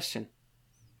good question.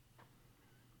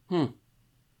 I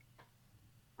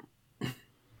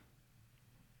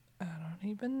don't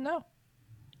even know.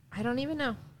 I don't even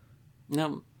know.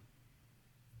 No.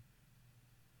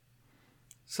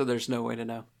 So there's no way to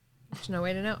know. There's no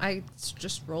way to know. I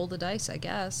just roll the dice, I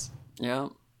guess. Yeah.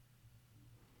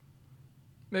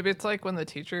 Maybe it's like when the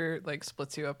teacher like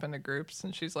splits you up into groups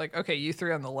and she's like, okay, you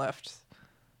 3 on the left,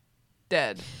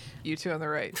 dead. You 2 on the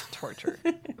right, torture.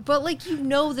 But like, you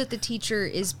know that the teacher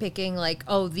is picking like,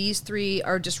 oh, these 3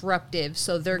 are disruptive,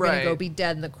 so they're going to go be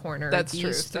dead in the corner. That's these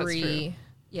true. 3, That's true.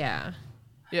 Yeah.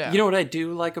 Yeah. You know what I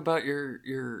do like about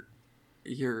your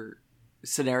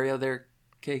scenario there,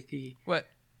 Kaycie? What?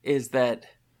 Is that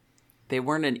they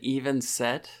weren't an even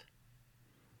set.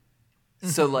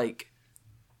 So, like,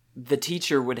 the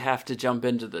teacher would have to jump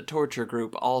into the torture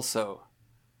group also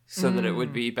so that it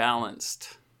would be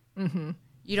balanced. Mm-hmm.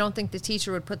 You don't think the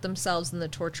teacher would put themselves in the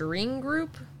torturing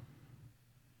group?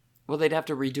 Well, they'd have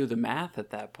to redo the math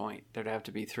at that point. There'd have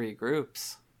to be 3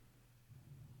 groups.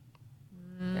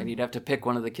 And you'd have to pick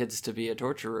one of the kids to be a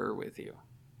torturer with you.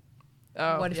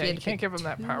 Oh, what if yeah, you you can't give them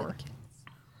that power.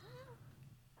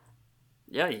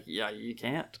 Yeah, you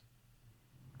can't.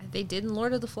 They did in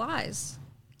Lord of the Flies.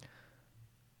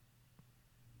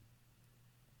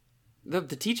 The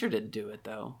teacher didn't do it,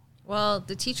 though. Well,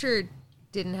 the teacher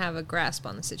didn't have a grasp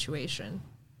on the situation.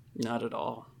 Not at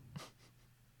all.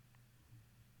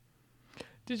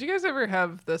 Did you guys ever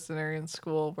have this scenario in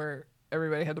school where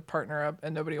everybody had to partner up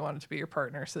and nobody wanted to be your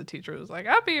partner, so the teacher was like,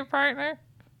 I'll be your partner?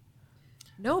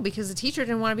 No, because the teacher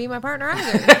didn't want to be my partner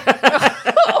either.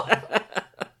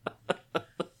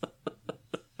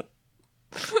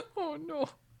 Oh, no.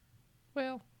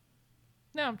 Well,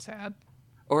 now I'm sad.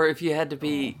 Or if you had to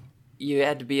be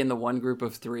in the one group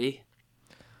of 3.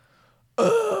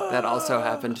 That also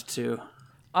happened too.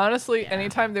 Honestly,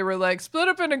 anytime they were like, split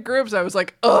up into groups, I was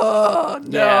like, oh,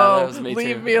 no, Yeah, that was me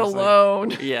leave too. me I was like,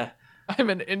 alone. Yeah. I'm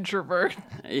an introvert.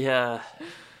 Yeah.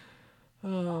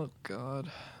 Oh, God.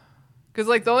 Because,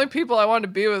 like, the only people I wanted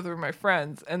to be with were my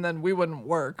friends, and then we wouldn't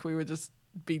work. We would just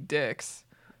be dicks.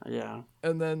 Yeah.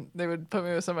 And then they would put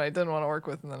me with somebody I didn't want to work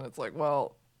with, and then it's like,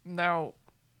 well, now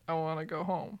I want to go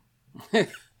home. Do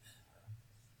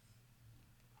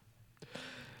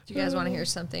you guys want to hear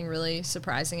something really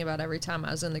surprising about every time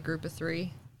I was in the group of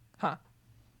 3? Huh.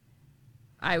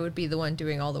 I would be the one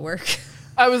doing all the work.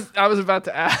 I was about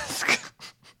to ask.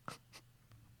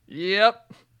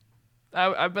 Yep.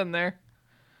 I've been there.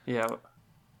 Yeah.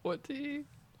 What to eat?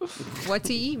 What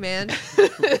to eat, man?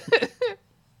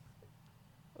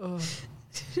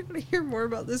 You want to hear more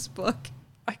about this book?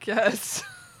 I guess.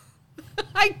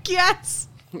 I guess.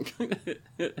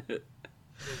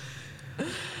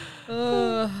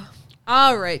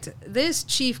 All right. This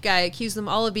chief guy accused them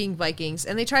all of being Vikings,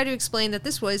 and they try to explain that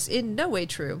this was in no way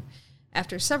true.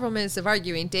 After several minutes of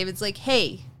arguing, David's like,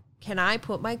 hey, can I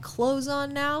put my clothes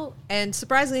on now? And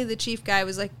surprisingly, the chief guy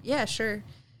was like, yeah, sure.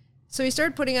 So he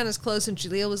started putting on his clothes, and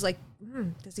Jaleel was like,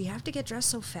 does he have to get dressed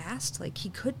so fast? Like, he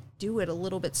could do it a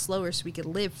little bit slower so we could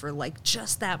live for, like,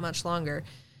 just that much longer.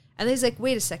 And then he's like,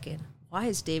 wait a second. Why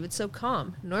is David so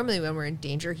calm? Normally when we're in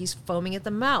danger, he's foaming at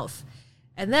the mouth.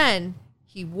 And then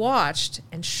he watched,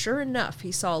 and sure enough,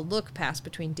 he saw a look pass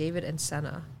between David and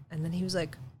Senna. And then he was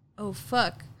like, oh,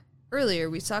 fuck. Earlier,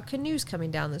 we saw canoes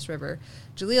coming down this river.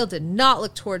 Jaleel did not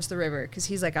look towards the river because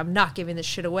he's like, I'm not giving this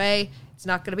shit away. It's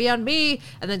not going to be on me.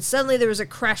 And then suddenly there was a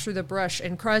crash through the brush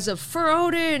and cries of, for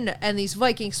Odin! And these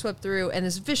Vikings swept through and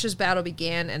this vicious battle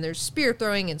began and there's spear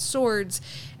throwing and swords.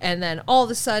 And then all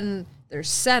of a sudden, there's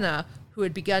Senna, who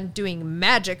had begun doing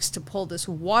magics to pull this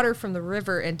water from the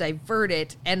river and divert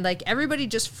it. And like everybody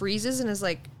just freezes and is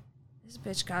like, this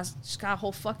bitch just got a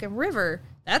whole fucking river.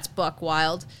 That's buck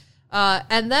wild.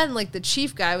 And then, like, the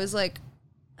chief guy was like,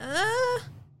 I'm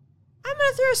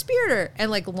gonna throw a spear at her, and,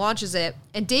 like, launches it.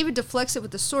 And David deflects it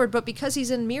with the sword, but because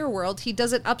he's in Mirror World, he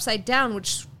does it upside down,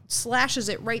 which slashes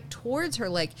it right towards her,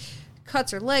 like,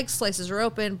 cuts her legs, slices her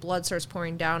open, blood starts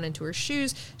pouring down into her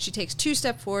shoes. She takes 2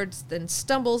 steps forwards, then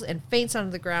stumbles and faints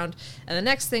onto the ground. And the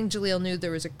next thing Jaleel knew,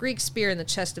 there was a Greek spear in the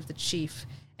chest of the chief,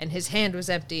 and his hand was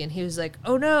empty, and he was like,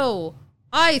 oh no,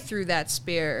 I threw that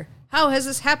spear. How has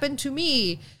this happened to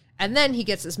me? And then he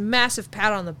gets this massive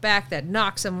pat on the back that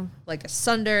knocks him like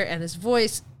asunder, and his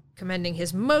voice commending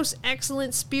his most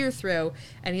excellent spear throw.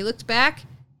 And he looked back,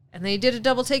 and then he did a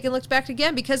double take and looked back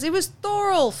again because it was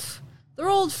Thorolf, their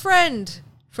old friend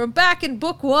from back in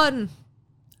book 1.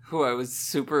 Who I was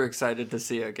super excited to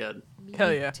see again.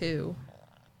 Hell yeah. Me too.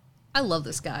 I love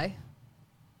this guy.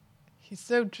 He's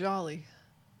so jolly.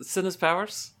 Senna's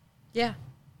powers? Yeah.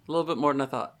 A little bit more than I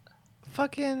thought.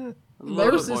 Fucking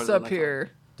little bit more Moses than up I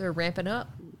here. They're ramping up.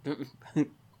 She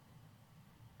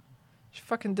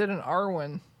fucking did an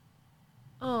Arwen.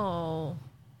 Oh.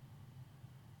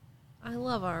 I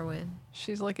love Arwen.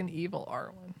 She's like an evil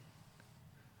Arwen.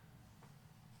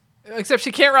 Except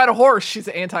she can't ride a horse. She's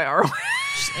anti-Arwen.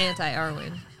 She's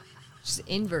anti-Arwen. She's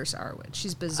inverse Arwen.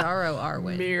 She's Bizarro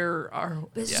Arwen. Mirror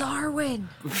Arwen. Bizarwin.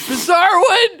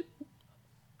 Bizarwin!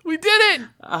 We did it!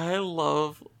 I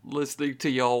love listening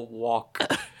to y'all walk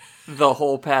the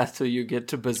whole path till you get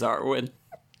to Bizarwin.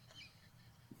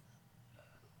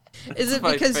 Is it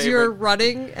my because favorite. you're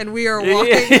running and we are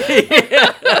walking?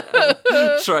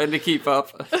 Trying to keep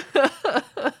up.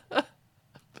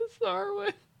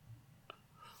 Bizarwin.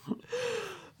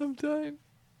 I'm dying.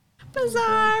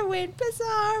 Bizarwin,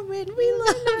 Bizarwin, we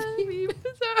love you.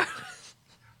 Bizarre.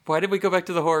 Why did we go back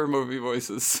to the horror movie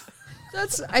voices?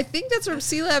 I think that's from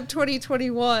C-Lab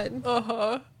 2021.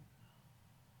 Uh-huh.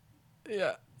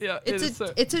 Yeah. It's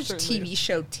a TV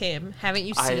show, Tim. Haven't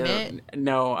you seen it?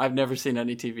 No, I've never seen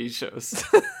any TV shows.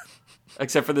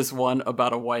 Except for this one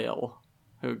about a whale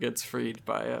who gets freed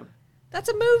by a That's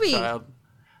a movie. child.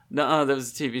 No, that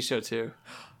was a TV show too.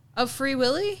 Of Free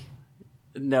Willy?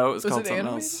 No, it was Was called it something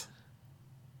animated? else.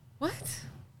 What?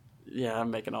 Yeah,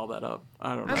 I'm making all that up.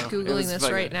 I don't know. I'm It Googling was this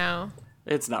fucking- right now.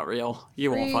 It's not real.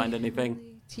 You won't find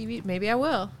anything. TV. Maybe I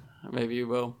will. Maybe you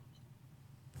will.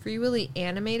 Free Willy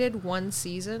animated 1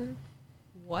 season?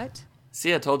 What?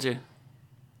 See, I told you.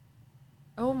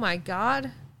 Oh my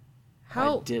god.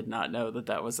 How? I did not know that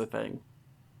that was a thing.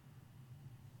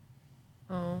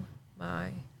 Oh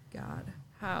my god.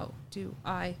 How do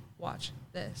I watch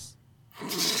this?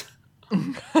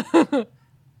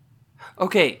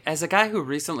 Okay, as a guy who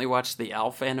recently watched the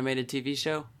Alf animated TV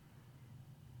show,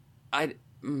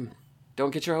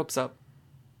 don't get your hopes up.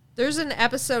 There's an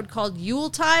episode called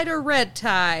Yuletide or Red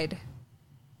Tide.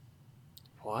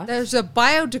 What? There's a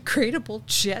biodegradable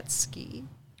jet ski.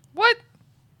 What?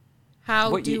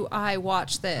 How What do you- I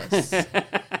watch this?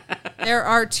 There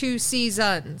are 2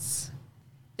 seasons.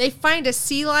 They find a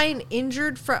sea lion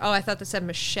injured for... Oh, I thought this said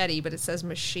machete, but it says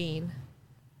machine.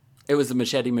 It was a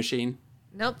machete machine.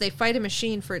 Nope, they fight a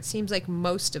machine for it seems like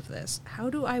most of this. How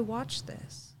do I watch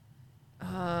this?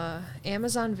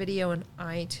 Amazon Video and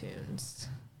iTunes.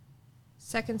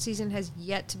 2nd season has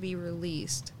yet to be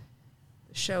released.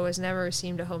 The show has never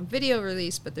received a home video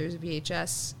release, but there's a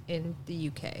VHS in the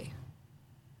UK.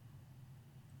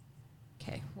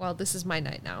 Okay, well, this is my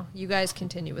night now. You guys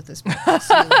continue with this. I'll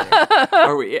see you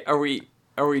later.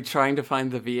 Are we trying to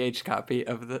find the VHS copy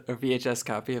of the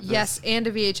Yes, and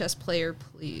a VHS player,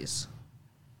 please.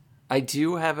 I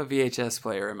do have a VHS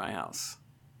player in my house.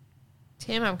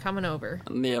 Tim, I'm coming over.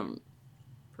 Yeah.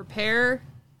 Prepare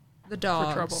the dogs.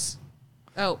 For trouble.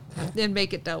 Oh, then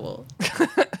make it double.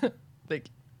 Like,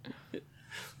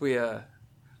 we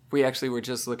actually were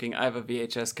just looking. I have a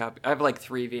VHS copy. I have like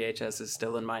 3 VHSs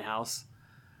still in my house.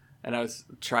 And I was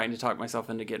trying to talk myself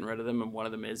into getting rid of them, and one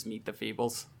of them is Meet the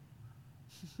Feebles.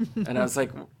 And I was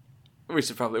like, we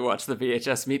should probably watch the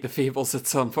VHS Meet the Feebles at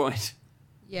some point.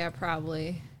 Yeah,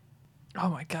 probably. oh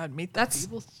my God, Meet the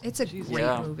Feebles. It's a great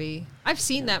Yeah. movie. I've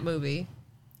seen that movie.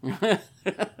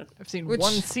 I've seen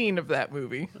one scene of that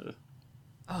movie.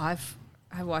 Oh,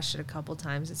 I've watched it a couple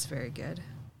times. It's very good.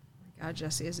 Oh my God,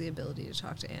 Jesse has the ability to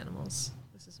talk to animals.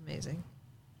 This is amazing.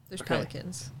 There's Okay.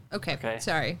 pelicans. Okay, Okay.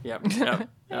 sorry. Yep.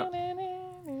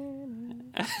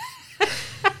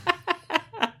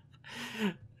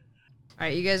 All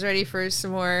right, you guys ready for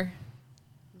some more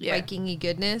Yeah. Viking-y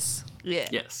goodness? Yeah.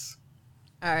 Yes.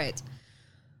 All right.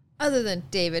 Other than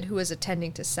David, who was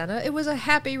attending to Senna, it was a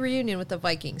happy reunion with the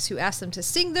Vikings, who asked them to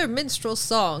sing their minstrel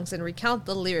songs and recount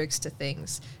the lyrics to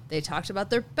things. They talked about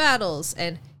their battles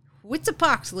and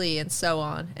Huitzilopochtli and so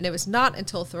on. And it was not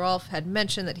until Thorolf had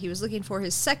mentioned that he was looking for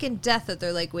his second death that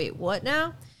they're like, wait, what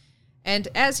now? And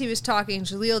as he was talking,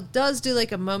 Jalil does do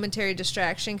like a momentary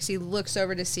distraction because he looks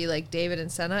over to see like David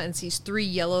and Senna and sees 3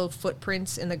 yellow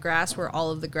footprints in the grass where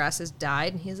all of the grass has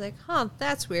died. And he's like, huh,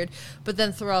 that's weird. But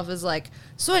then Thorolf is like,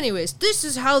 so anyways, this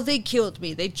is how they killed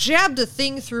me. They jabbed a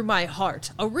thing through my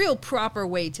heart. A real proper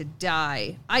way to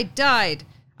die. I died.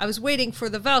 I was waiting for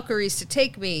the Valkyries to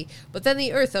take me, but then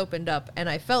the earth opened up and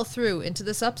I fell through into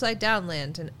this upside down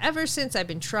land. And ever since I've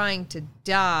been trying to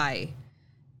die.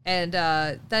 And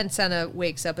then Senna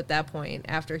wakes up at that point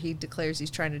after he declares he's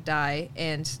trying to die,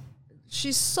 and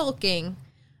she's sulking,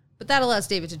 but that allows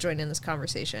David to join in this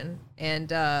conversation. And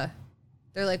they're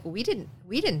like, well, we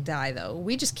didn't die though.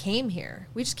 We just came here.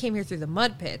 We just came here through the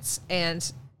mud pits.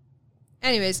 And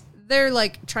anyways, they're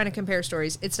like trying to compare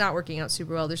stories. It's not working out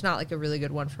super well. There's not like a really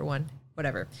good one for one.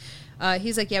 Whatever.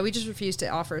 He's like, yeah, we just refused to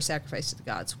offer a sacrifice to the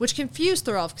gods, which confused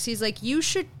Thorolf because he's like, you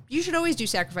should always do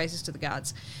sacrifices to the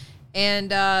gods.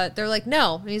 And they're like,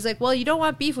 no. And he's like, well, you don't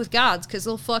want beef with gods because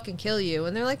they'll fucking kill you.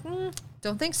 And they're like,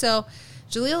 don't think so.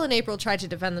 Jalil and April tried to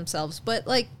defend themselves, but,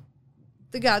 like,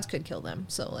 the gods could kill them.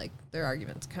 So, like, their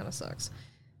argument kind of sucks.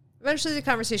 Eventually the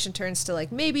conversation turns to,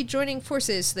 like, maybe joining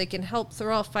forces so they can help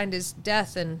Thorolf find his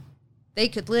death and they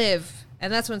could live.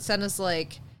 And that's when Senna's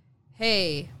like,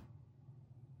 hey,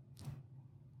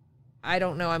 I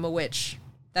don't know, I'm a witch.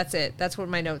 That's it. That's what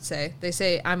my notes say. They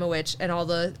say, I'm a witch, and all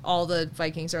the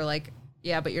Vikings are like,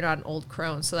 yeah, but you're not an old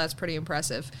crone, so that's pretty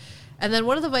impressive. And then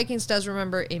one of the Vikings does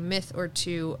remember a myth or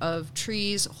two of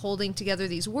trees holding together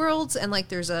these worlds, and like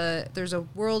there's a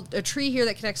tree here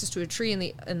that connects us to a tree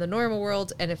in the normal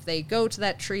world, and if they go to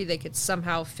that tree, they could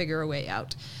somehow figure a way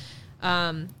out.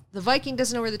 The Viking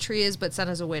doesn't know where the tree is, but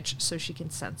Senna's a witch, so she can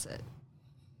sense it.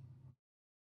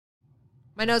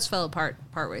 My notes fell apart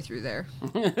partway through there.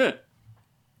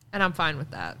 And I'm fine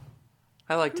with that.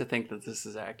 I like to think that this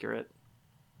is accurate.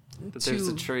 That there's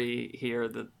a tree here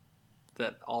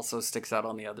that also sticks out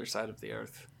on the other side of the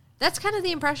earth. That's kind of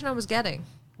the impression I was getting.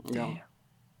 Yeah.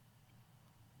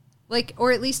 Like,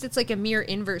 or at least it's like a mirror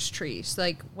inverse tree. So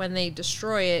like when they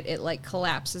destroy it, it like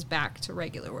collapses back to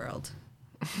regular world.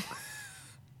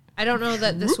 I don't know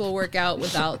that this will work out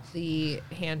without the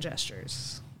hand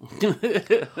gestures.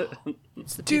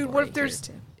 Dude, what if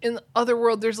there's in the other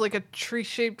world there's like a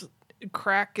tree-shaped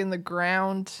crack in the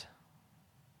ground,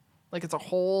 like it's a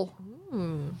hole?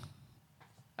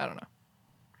 I don't know.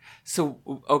 So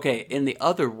okay, in the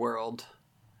other world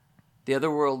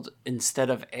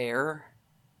instead of air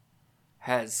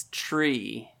has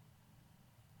tree,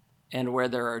 and where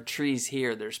there are trees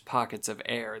here, there's pockets of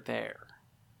air there.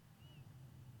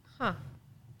 Huh.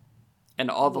 And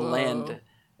all the land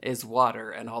is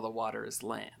water, and all the water is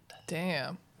land.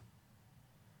 Damn.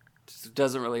 It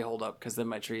doesn't really hold up because then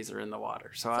my trees are in the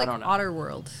water. So It's I don't know.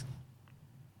 Otterworld.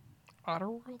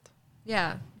 Otterworld?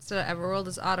 Yeah. So Everworld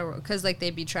is Otterworld. Because like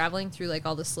they'd be traveling through like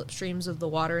all the slipstreams of the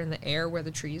water in the air where the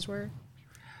trees were.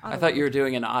 I thought you were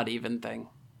doing an odd even thing.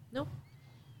 Nope.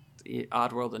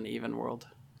 Odd world and even world.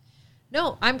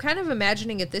 No, I'm kind of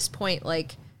imagining at this point,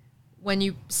 like, when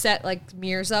you set, like,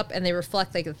 mirrors up and they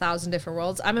reflect, like, 1,000 different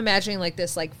worlds, I'm imagining, like,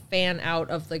 this, like, fan out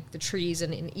of, like, the trees,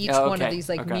 and in each one of these,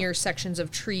 like, mirror sections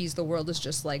of trees, the world is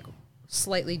just, like,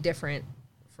 slightly different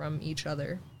from each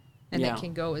other. And it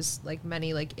can go as, like,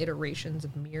 many, like, iterations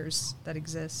of mirrors that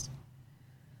exist.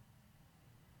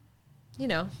 You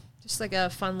know, just, like,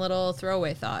 a fun little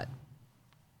throwaway thought.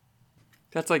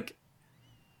 That's, like,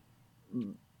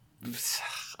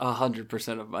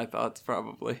 100% of my thoughts,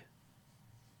 probably.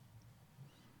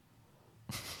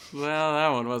 Well, that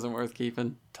one wasn't worth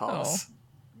keeping. Toss. Oh.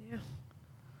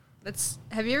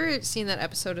 Have you ever seen that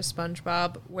episode of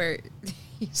SpongeBob where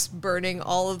he's burning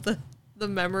all of the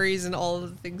memories and all of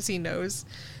the things he knows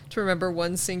to remember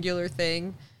one singular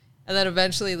thing? And then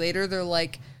eventually later they're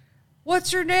like,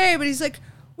 "What's your name?" And he's like,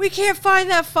 "We can't find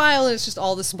that file." And it's just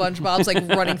all the SpongeBob's like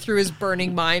running through his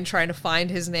burning mind trying to find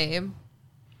his name.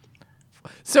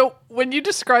 So when you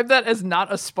describe that as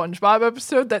not a SpongeBob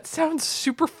episode, that sounds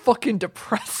super fucking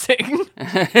depressing.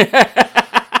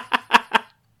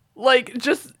 Like,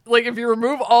 just, like, if you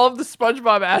remove all of the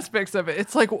SpongeBob aspects of it,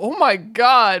 it's like, oh my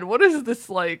god, what is this,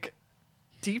 like,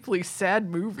 deeply sad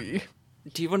movie?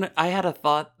 Do you want to... I had a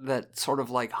thought that sort of,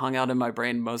 like, hung out in my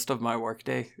brain most of my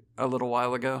workday a little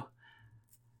while ago.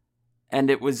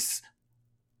 And it was...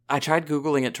 I tried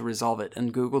Googling it to resolve it,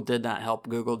 and Google did not help.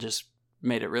 Google just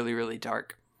made it really, really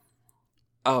dark.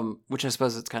 Which I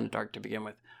suppose it's kind of dark to begin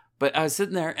with. But I was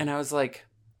sitting there, and I was like,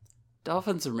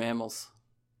 dolphins are mammals.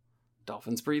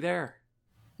 Dolphins breathe air.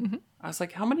 Mm-hmm. I was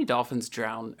like, how many dolphins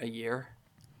drown a year?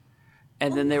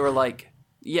 And then they were like,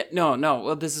 yeah, no.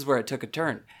 Well, this is where it took a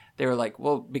turn. They were like,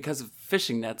 well, because of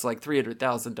fishing nets, like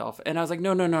 300,000 dolphins. And I was like,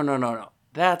 no.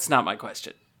 That's not my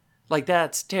question. Like,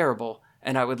 that's terrible.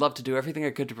 And I would love to do everything I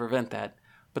could to prevent that.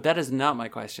 But that is not my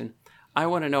question. I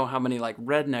want to know how many, like,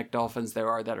 redneck dolphins there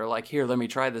are that are like, here, let me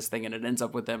try this thing. And it ends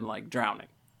up with them, like, drowning.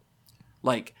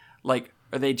 Like,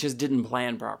 or they just didn't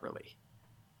plan properly.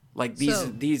 Like,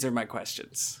 these are my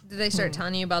questions. Did they start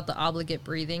telling you about the obligate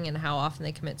breathing and how often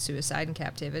they commit suicide in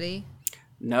captivity?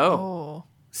 No. Oh.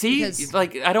 See, Because...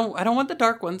 like, I don't want the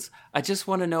dark ones. I just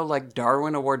want to know, like,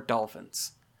 Darwin Award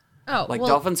dolphins. Oh, like,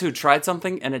 dolphins who tried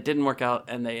something and it didn't work out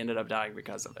and they ended up dying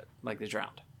because of it. Like, they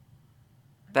drowned.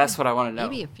 That's what I want to know.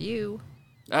 Maybe a few.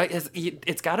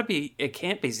 It's got to be, it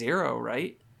can't be zero,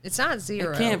 right? It's not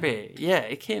zero. It can't be. Yeah,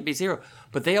 it can't be zero.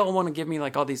 But they all want to give me,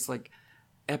 like, all these, like,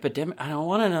 epidemic. I don't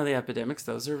want to know the epidemics.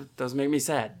 Those make me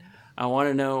sad. I want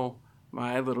to know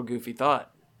my little goofy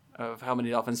thought of how many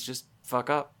dolphins just fuck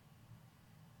up.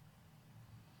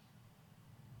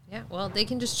 Yeah, well, they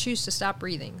can just choose to stop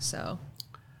breathing, so.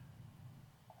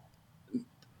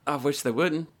 I wish they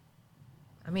wouldn't.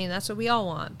 I mean, that's what we all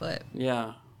want, but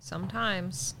yeah,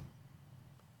 sometimes.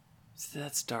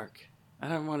 That's dark. I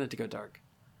don't want it to go dark.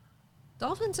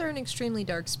 Dolphins are an extremely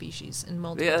dark species in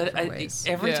multiple different ways.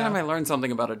 Every time I learn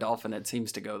something about a dolphin, it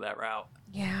seems to go that route.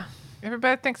 Yeah.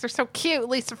 Everybody thinks they're so cute,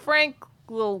 Lisa Frank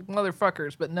little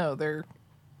motherfuckers, but no, they're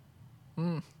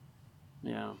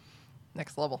Yeah.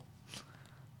 Next level.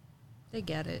 They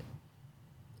get it.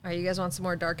 All right, you guys want some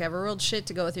more Dark Everworld shit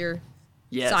to go with your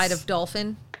Yes. side of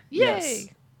dolphin? Yay! Yes.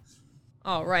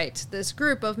 All right, this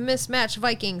group of mismatched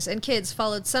Vikings and kids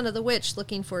followed Son of the Witch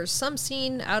looking like some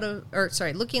scene out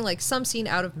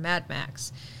of Mad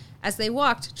Max. As they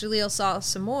walked, Jaleel saw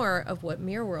some more of what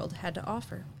Mirrorworld had to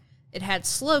offer. It had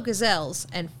slow gazelles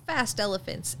and fast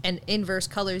elephants and inverse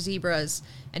color zebras,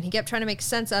 and he kept trying to make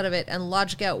sense out of it and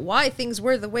logic out why things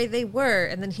were the way they were,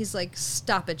 and then he's like,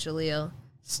 stop it, Jaleel.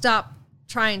 Stop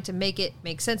trying to make it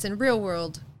make sense in real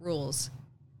world rules.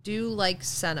 Do like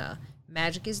Senna.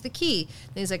 Magic is the key.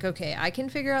 And he's like, okay, I can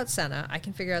figure out Senna. I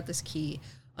can figure out this key.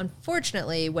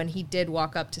 Unfortunately, when he did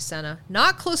walk up to Senna,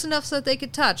 not close enough so that they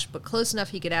could touch, but close enough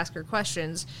he could ask her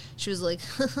questions, she was like,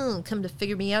 come to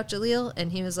figure me out, Jaleel?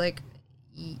 And he was like,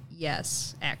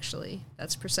 yes, actually.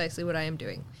 That's precisely what I am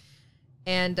doing.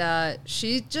 And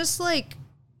she just, like,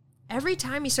 every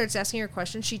time he starts asking her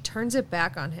questions, she turns it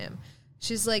back on him.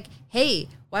 She's like, hey,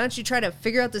 why don't you try to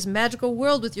figure out this magical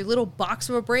world with your little box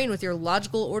of a brain with your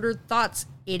logical ordered thoughts,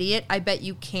 idiot? I bet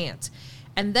you can't.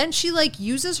 And then she, like,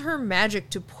 uses her magic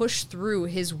to push through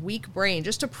his weak brain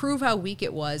just to prove how weak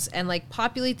it was and, like,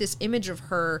 populate this image of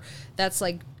her that's,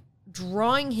 like,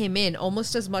 drawing him in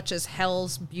almost as much as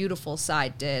Hell's beautiful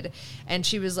side did. And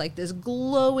she was, like, this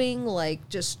glowing, like,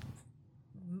 just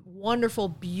wonderful,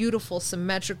 beautiful,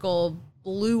 symmetrical,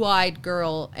 blue-eyed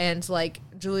girl, and, like,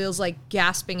 Jaleel's, like,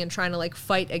 gasping and trying to, like,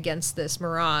 fight against this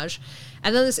mirage.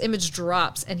 And then this image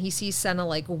drops, and he sees Senna,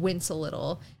 like, wince a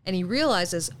little, and he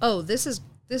realizes, oh, this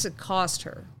had cost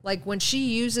her. Like, when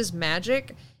she uses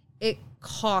magic, it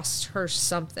cost her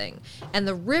something. And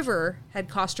the river had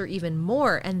cost her even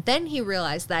more. And then he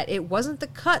realized that it wasn't the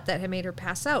cut that had made her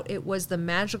pass out. It was the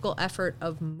magical effort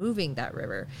of moving that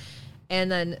river.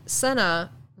 And then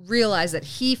Senna realized that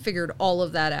he figured all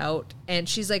of that out, and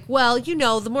she's like, well, you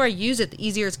know, the more I use it, the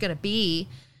easier it's gonna be,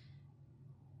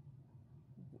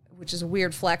 which is a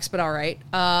weird flex, but all right.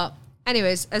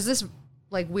 Anyways, as this,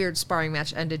 like, weird sparring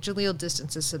match ended, Jaleel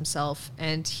distances himself,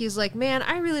 and he's like, man,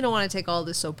 I really don't want to take all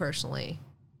this so personally,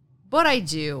 But I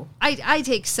do. I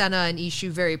take Senna and Ishu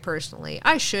very personally.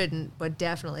 I shouldn't, but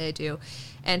definitely I do.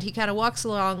 And he kind of walks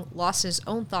along, lost in his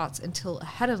own thoughts, until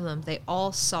ahead of them they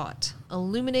all saw it,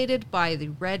 illuminated by the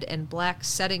red and black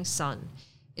setting sun.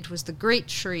 It was the great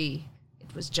tree.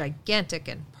 It was gigantic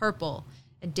and purple.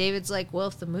 And David's like, well,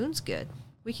 if the moon's good,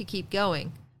 we could keep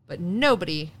going. But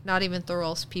nobody, not even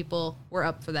Thorolf's people, were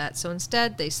up for that. So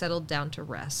instead, they settled down to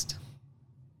rest.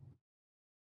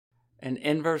 An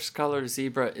inverse color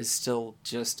zebra is still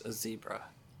just a zebra.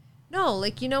 No,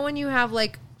 like, you know when you have,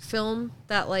 like, film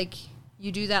that, like,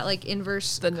 you do that, like,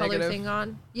 inverse color negative thing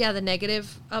on? Yeah, the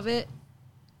negative of it.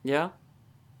 Yeah?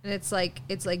 And it's like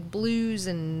blues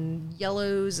and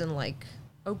yellows and, like,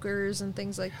 ochres and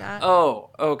things like that.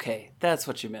 Oh, okay. That's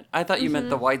what you meant. I thought you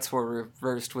meant the whites were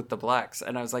reversed with the blacks.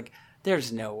 And I was like,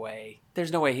 there's no way.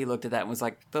 There's no way he looked at that and was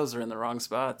like, those are in the wrong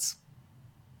spots.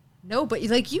 No, but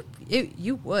like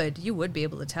you would be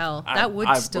able to tell. That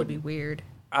would still be weird.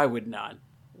 I would not.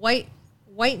 White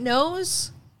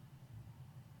nose?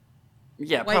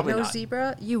 Yeah, white probably nose not.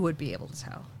 Zebra? You would be able to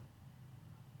tell.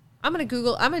 I'm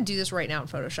gonna do this right now in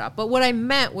Photoshop. But what I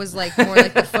meant was like more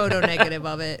like the photo negative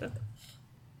of it.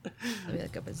 Let me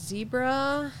look up a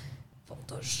zebra.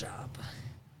 Photoshop.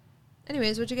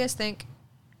 Anyways, what'd you guys think?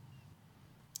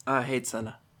 I hate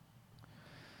Senna.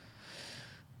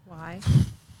 Why?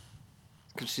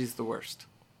 Because she's the worst.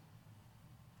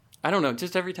 I don't know.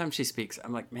 Just every time she speaks,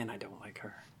 I'm like, man, I don't like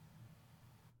her.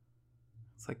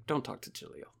 It's like, don't talk to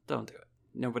Jaleel. Don't do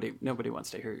it. Nobody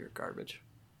wants to hear your garbage.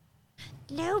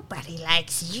 Nobody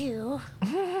likes you.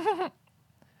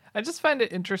 I just find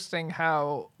it interesting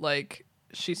how, like,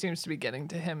 she seems to be getting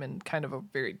to him in kind of a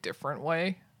very different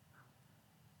way.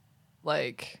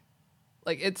 Like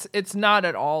it's not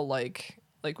at all like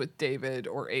with David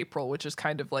or April, which is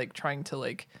kind of like trying to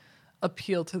like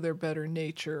appeal to their better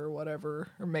nature or whatever,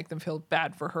 or make them feel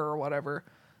bad for her or whatever.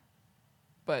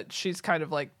 But she's kind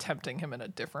of like tempting him in a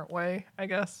different way, I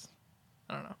guess.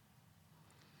 I don't know.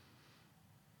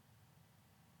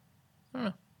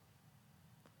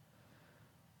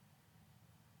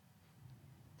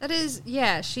 That is,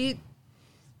 yeah,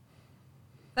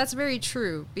 that's very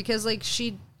true, because like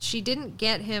she didn't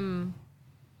get him.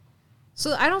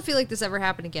 So I don't feel like this ever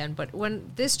happened again, but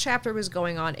when this chapter was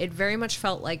going on, it very much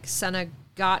felt like Senna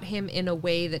got him in a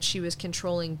way that she was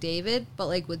controlling David, but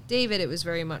like with David, it was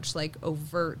very much like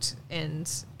overt and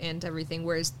everything,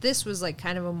 whereas this was like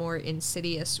kind of a more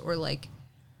insidious or like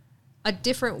a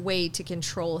different way to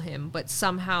control him, but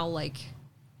somehow like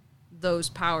those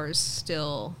powers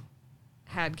still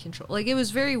had control. Like it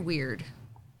was very weird.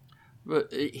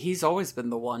 But he's always been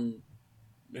the one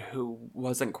who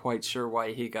wasn't quite sure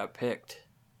why he got picked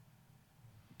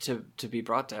to be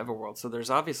brought to Everworld. So there's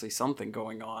obviously something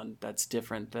going on that's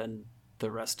different than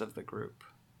the rest of the group.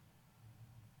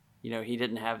 You know, he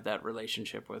didn't have that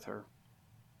relationship with her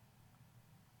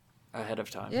ahead of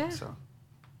time. Yeah. So.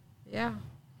 Yeah.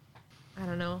 I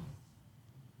don't know.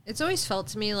 It's always felt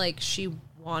to me like she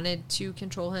wanted to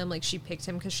control him. Like she picked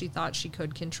him because she thought she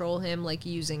could control him, like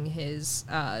using his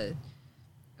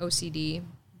OCD.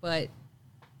 But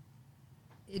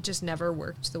it just never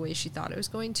worked the way she thought it was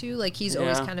going to. Like he's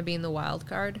always kind of being the wild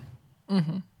card.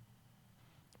 Mm-hmm.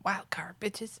 Wild card,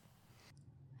 bitches.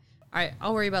 All right,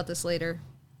 I'll worry about this later.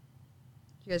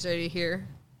 You guys ready to hear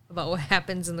about what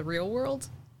happens in the real world?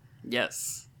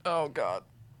 Yes. Oh, God.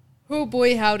 Oh,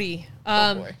 boy, howdy.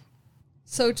 Oh, boy.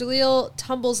 So Jaleel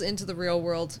tumbles into the real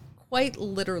world, quite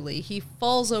literally. He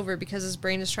falls over because his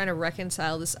brain is trying to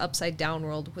reconcile this upside-down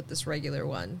world with this regular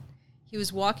one. He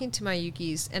was walking to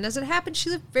Mayuki's, and as it happened, she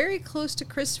lived very close to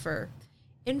Christopher.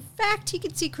 In fact, he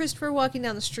could see Christopher walking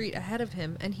down the street ahead of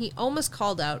him, and he almost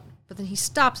called out, but then he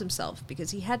stopped himself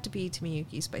because he had to be to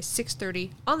Miyuki's by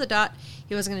 6:30 on the dot.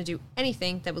 He wasn't going to do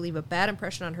anything that would leave a bad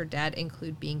impression on her dad,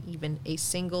 include being even a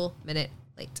single minute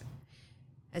late.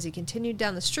 As he continued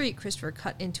down the street, Christopher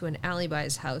cut into an alley by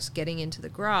his house, getting into the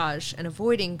garage and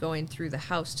avoiding going through the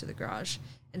house to the garage.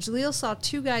 And Jaleel saw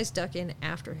two guys duck in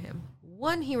after him.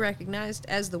 One he recognized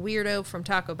as the weirdo from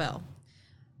Taco Bell.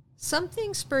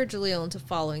 Something spurred Jaleel into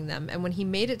following them, and when he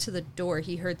made it to the door,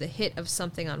 he heard the hit of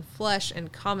something on flesh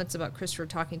and comments about Christopher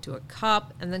talking to a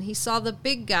cop, and then he saw the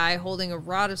big guy holding a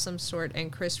rod of some sort,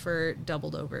 and Christopher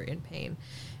doubled over in pain.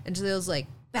 And Jaleel's like,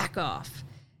 back off.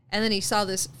 And then he saw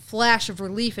this flash of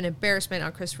relief and embarrassment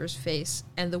on Christopher's face,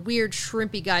 and the weird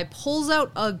shrimpy guy pulls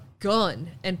out a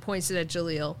gun and points it at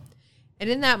Jaleel. And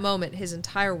in that moment, his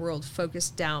entire world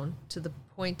focused down to the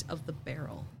point of the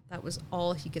barrel. That was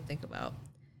all he could think about.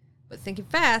 But thinking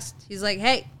fast, he's like,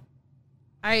 hey,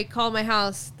 I called my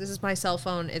house. This is my cell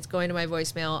phone. It's going to my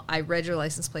voicemail. I read your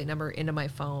license plate number into my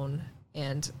phone.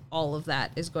 And all of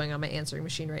that is going on my answering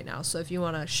machine right now. So if you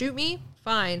want to shoot me,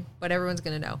 fine, but everyone's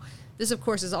going to know. This, of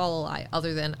course, is all a lie,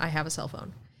 other than I have a cell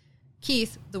phone.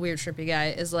 Keith, the weird shrimpy guy,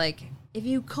 is like, if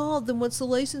you called, then what's the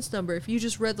license number? If you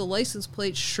just read the license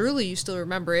plate, surely you still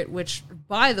remember it, which,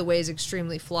 by the way, is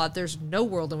extremely flawed. There's no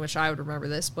world in which I would remember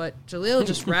this, but Jaleel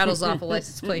just rattles off a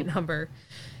license plate number.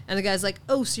 And the guy's like,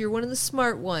 oh, so you're one of the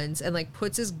smart ones, and, like,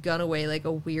 puts his gun away like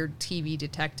a weird TV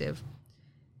detective.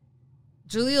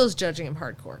 Jaleel's judging him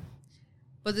hardcore.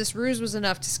 But this ruse was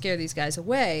enough to scare these guys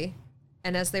away,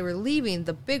 and as they were leaving,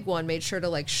 the big one made sure to,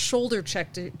 like, shoulder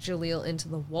check Jaleel into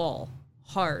the wall.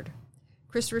 Hard.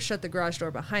 Christopher shut the garage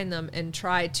door behind them and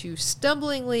tried to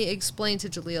stumblingly explain to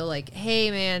Jaleel, like,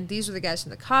 hey, man, these are the guys from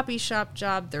the copy shop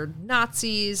job. They're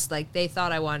Nazis. Like, they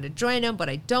thought I wanted to join them, but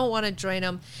I don't want to join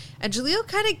them. And Jaleel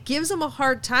kind of gives him a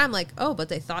hard time, like, oh, but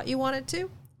they thought you wanted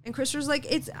to? And Christopher's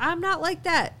like, I'm not like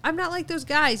that. I'm not like those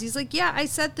guys. He's like, yeah, I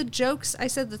said the jokes, I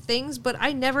said the things, but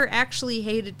I never actually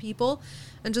hated people.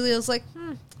 And Jaleel's like,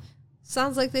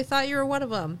 sounds like they thought you were one of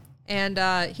them. And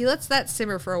he lets that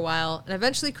simmer for a while, and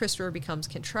eventually Christopher becomes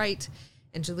contrite,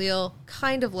 and Jaleel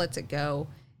kind of lets it go,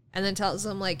 and then tells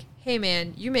him, like, hey,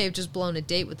 man, you may have just blown a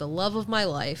date with the love of my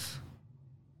life.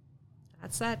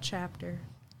 That's that chapter.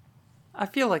 I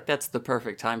feel like that's the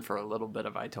perfect time for a little bit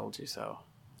of I told you so.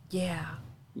 Yeah.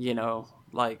 You know,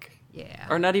 like... Yeah.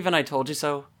 Or not even I told you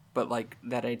so, but, like,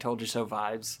 that I told you so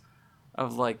vibes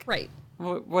of, like... Right.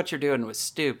 What you're doing was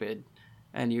stupid,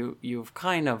 and you've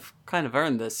kind of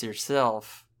earned this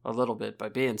yourself a little bit by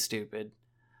being stupid.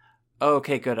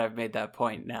 Okay, good, I've made that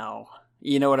point now.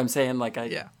 You know what I'm saying? Like,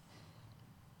 Yeah.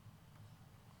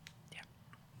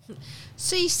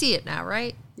 So you see it now,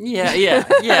 right? Yeah.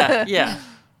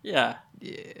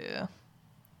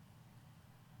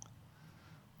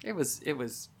 It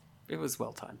was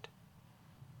well timed.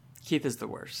 Keith is the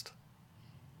worst.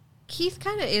 Keith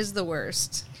kind of is the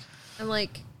worst. And,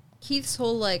 like, Keith's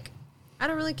whole, like, I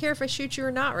don't really care if I shoot you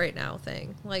or not right now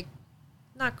thing. Like,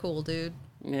 not cool, dude.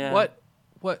 Yeah.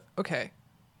 What? Okay.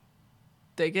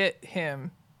 They get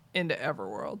him into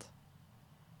Everworld.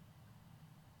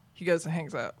 He goes and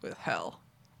hangs out with Hell.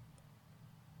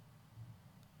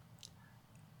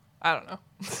 I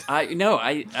don't know.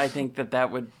 I think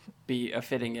that would be a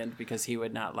fitting end because he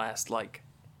would not last, like,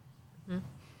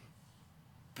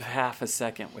 half a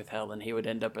second with Hell, and he would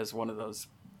end up as one of those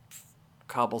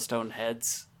cobblestone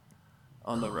heads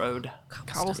on the road.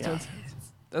 Cobblestone heads.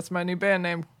 That's my new band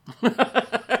name.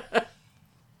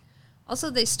 Also,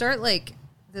 they start, like,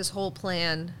 this whole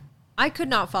plan. I could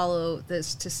not follow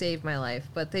this to save my life,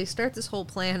 but they start this whole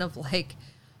plan of, like,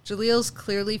 Jaleel's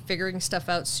clearly figuring stuff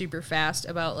out super fast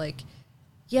about, like,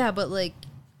 yeah, but, like,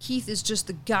 Keith is just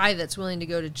the guy that's willing to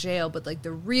go to jail, but, like,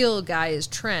 the real guy is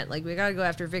Trent. Like, we gotta go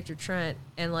after Victor Trent,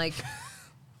 and, like,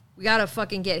 we gotta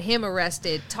fucking get him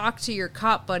arrested. Talk to your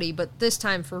cop buddy, but this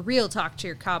time for real talk to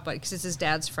your cop buddy, because it's his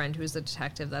dad's friend who's the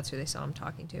detective. That's who they saw him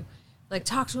talking to. Like,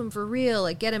 talk to him for real.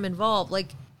 Like, get him involved.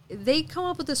 Like, they come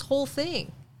up with this whole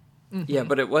thing. Mm-hmm. Yeah,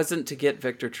 but it wasn't to get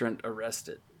Victor Trent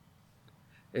arrested.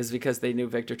 It was because they knew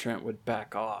Victor Trent would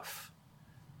back off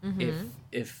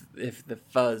if the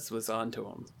fuzz was onto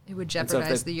him. It would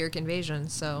jeopardize the Yeerk invasion,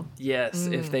 so... Yes,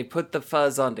 if they put the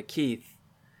fuzz onto Keith,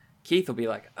 Keith will be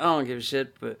like, I don't give a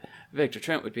shit, but Victor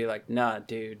Trent would be like, nah,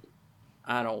 dude,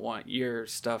 I don't want your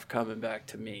stuff coming back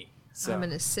to me. So. I'm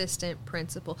an assistant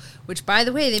principal. Which, by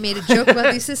the way, they made a joke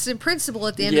about the assistant principal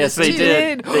at the end of this, too. Yes,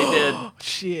 they did. They did.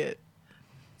 Shit.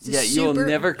 Yeah, you'll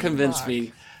never convince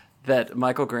me that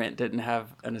Michael Grant didn't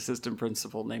have an assistant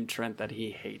principal named Trent that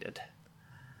he hated.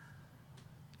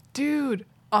 Dude,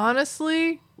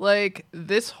 honestly, like,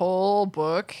 this whole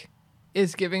book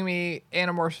is giving me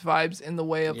Animorphs vibes in the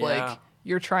way of, like,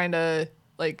 you're trying to,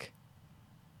 like...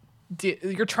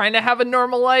 you're trying to have a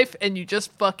normal life and you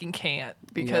just fucking can't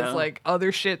because like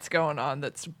other shit's going on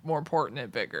that's more important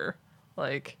and bigger.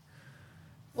 Like,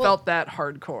 felt that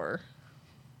hardcore.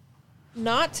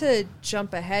 Not to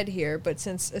jump ahead here, but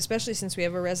especially since we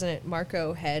have a resident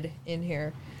Marco head in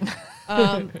here,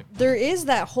 there is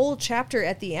that whole chapter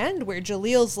at the end where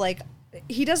Jaleel's like,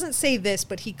 he doesn't say this,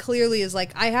 but he clearly is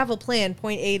like, I have a plan,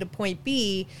 point A to point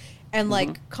B. And,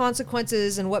 like,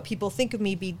 consequences and what people think of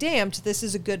me be damned, this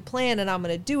is a good plan and I'm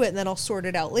going to do it and then I'll sort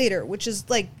it out later, which is,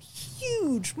 like,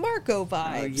 huge Marco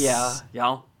vibes.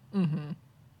 Yeah. Mm-hmm.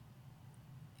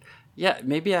 Yeah,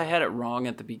 maybe I had it wrong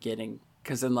at the beginning,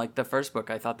 because in, like, the first book,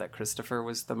 I thought that Christopher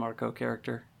was the Marco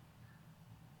character.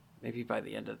 Maybe by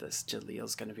the end of this,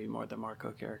 Jaleel's going to be more the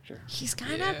Marco character. He's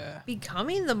kind of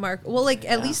becoming the Marco. Well, like,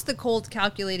 at least the cold,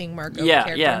 calculating Marco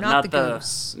character, not the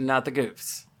goofs. Not the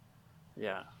goofs.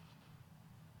 Yeah.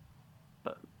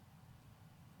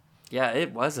 Yeah,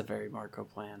 it was a very Marco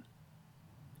plan.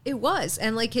 It was.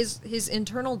 And like his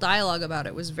internal dialogue about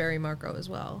it was very Marco as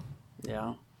well.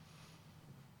 Yeah.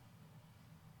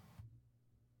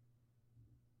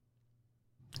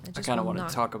 I kind of want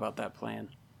to talk about that plan.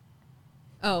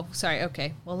 Oh, sorry.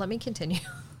 Okay. Well, let me continue.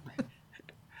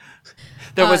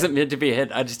 That wasn't meant to be a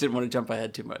hit. I just didn't want to jump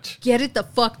ahead too much. Get it the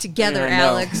fuck together,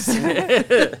 Alex.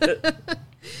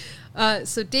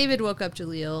 So David woke up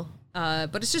Jaleel,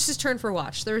 but it's just his turn for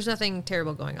watch. There was nothing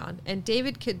terrible going on. And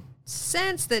David could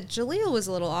sense that Jaleel was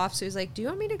a little off, so he's like, do you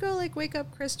want me to go, like, wake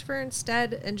up Christopher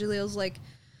instead? And Jaleel's like,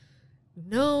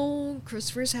 no,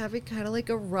 Christopher's having kind of, like,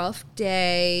 a rough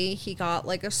day. He got,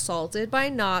 like, assaulted by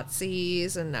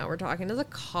Nazis, and now we're talking to the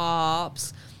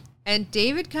cops. And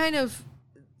David kind of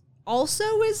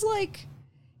also is like,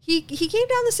 he came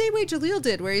down the same way Jaleel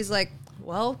did, where he's like,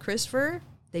 well, Christopher,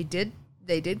 they did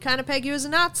kind of peg you as a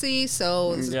Nazi,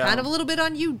 so it's kind of a little bit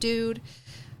on you, dude.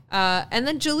 And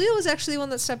then Jaleel was actually the one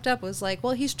that stepped up, was like,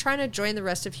 well, he's trying to join the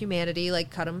rest of humanity, like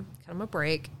cut him a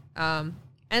break. And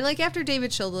like after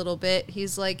David chilled a little bit,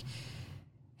 he's like,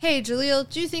 hey, Jaleel,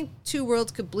 do you think two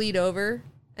worlds could bleed over?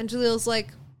 And Jaleel's like,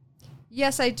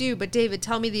 yes, I do, but David,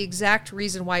 tell me the exact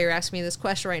reason why you're asking me this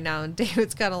question right now. And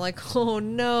David's kind of like, oh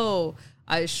no,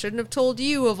 I shouldn't have told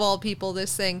you of all people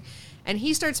this thing. And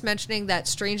he starts mentioning that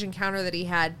strange encounter that he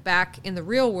had back in the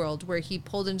real world where he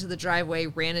pulled into the driveway,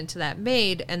 ran into that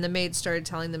maid, and the maid started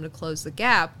telling them to close the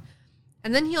gap.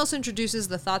 And then he also introduces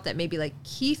the thought that maybe like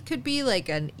Keith could be like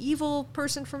an evil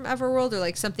person from Everworld, or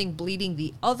like something bleeding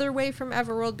the other way from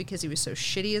Everworld because he was so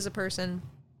shitty as a person.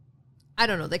 I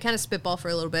don't know. They kind of spitball for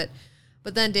a little bit.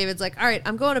 But then David's like, all right,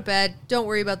 I'm going to bed. Don't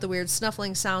worry about the weird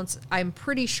snuffling sounds. I'm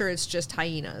pretty sure it's just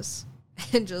hyenas.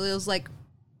 And Jaleel's like,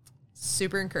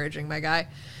 super encouraging, my guy.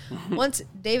 Once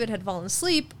David had fallen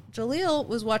asleep, Jaleel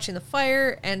was watching the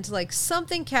fire, and like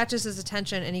something catches his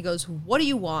attention, and he goes, what do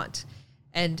you want?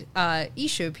 And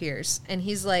Ishu appears, and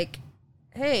he's like,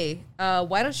 hey,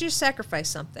 why don't you sacrifice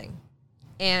something?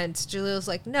 And Jaleel's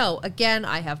like, no, again,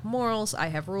 I have morals, I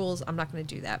have rules, I'm not going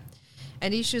to do that.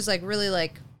 And Ishu's like, really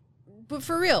like, but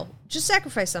for real, just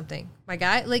sacrifice something, my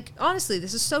guy. Like, honestly,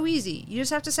 this is so easy. You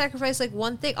just have to sacrifice like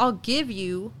one thing. I'll give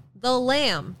you the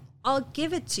lamb. I'll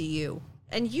give it to you,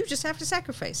 and you just have to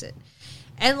sacrifice it.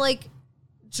 And, like,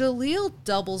 Jaleel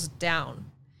doubles down.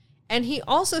 And he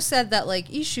also said that, like,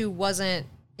 Ishu wasn't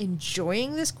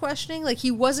enjoying this questioning. Like,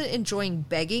 he wasn't enjoying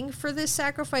begging for this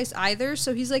sacrifice either.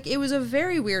 So he's like, it was a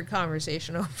very weird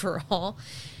conversation overall.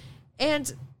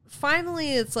 And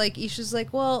finally, it's like, Ishu's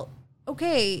like, well,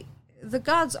 okay, the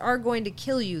gods are going to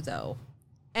kill you, though.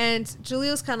 And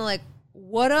Jaleel's kind of like,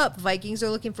 what up? Vikings are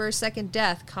looking for a second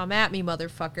death. Come at me,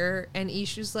 motherfucker. And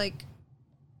Ishu's like,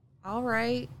 all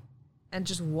right. And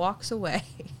just walks away.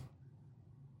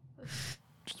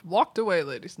 Just walked away,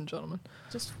 ladies and gentlemen.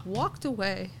 Just walked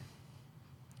away.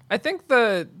 I think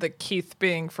the Keith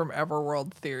being from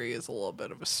Everworld theory is a little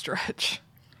bit of a stretch.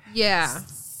 Yeah.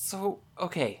 So,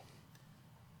 okay.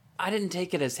 I didn't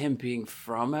take it as him being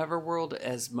from Everworld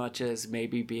as much as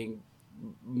maybe being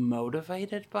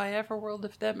motivated by Everworld,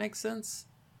 if that makes sense.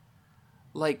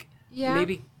 Like,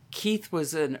 maybe Keith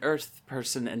was an Earth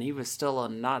person and he was still a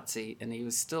Nazi and he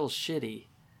was still shitty,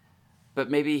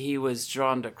 but maybe he was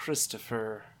drawn to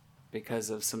Christopher because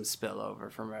of some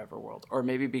spillover from Everworld, or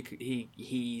maybe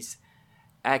he's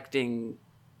acting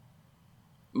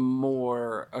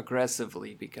more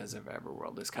aggressively because of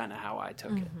Everworld is kind of how I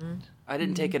took it. I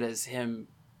didn't take it as him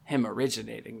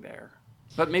originating there,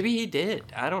 but maybe he did.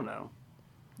 I don't know.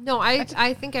 No,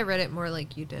 I think I read it more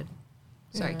like you did.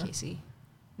 Sorry, Kaycie.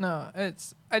 No,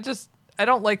 I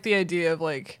don't like the idea of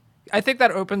like, I think that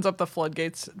opens up the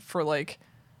floodgates for like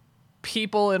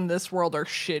people in this world are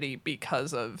shitty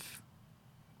because of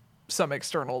some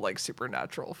external like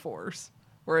supernatural force,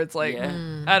 where it's like,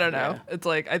 I don't know. It's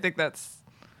like, I think that's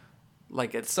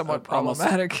like, it's somewhat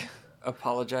problematic.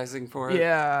 Apologizing for it.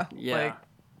 Yeah. Yeah.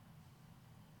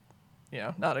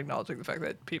 Like, not acknowledging the fact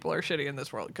that people are shitty in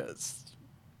this world because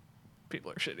people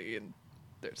are shitty and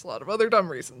there's a lot of other dumb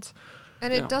reasons.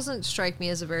 And it doesn't strike me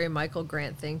as a very Michael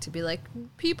Grant thing to be like,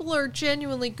 people are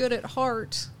genuinely good at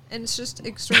heart and it's just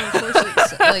external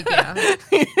forces. Like,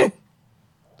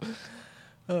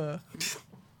 but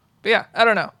yeah, I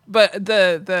don't know. But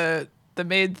the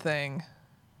maid thing,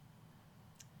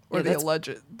 or the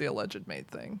alleged maid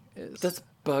thing is, that's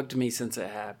bugged me since it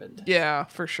happened. Yeah,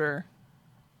 for sure.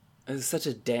 It's such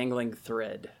a dangling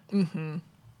thread.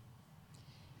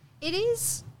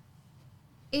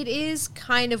 It is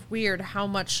kind of weird how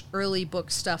much early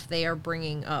book stuff they are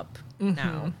bringing up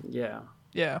now. Yeah.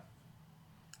 Yeah.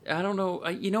 I don't know.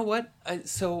 You know what?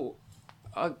 So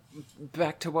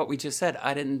back to what we just said,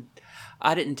 I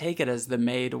didn't take it as the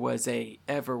maid was a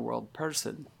Everworld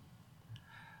person.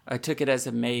 I took it as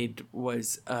a maid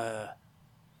was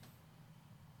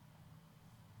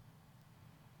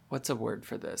what's a word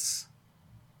for this?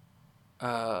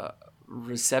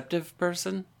 Receptive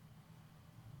person?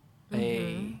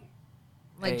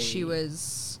 Like she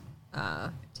was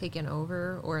taken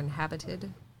over or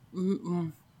inhabited?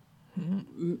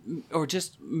 Or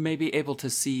just maybe able to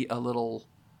see a little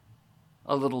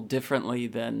differently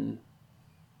than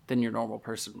your normal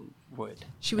person would.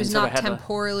 She was not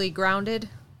temporally grounded?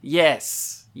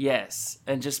 Yes.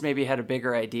 And just maybe had a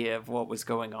bigger idea of what was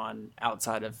going on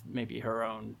outside of maybe her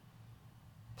own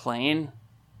plane.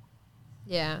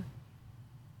 Yeah.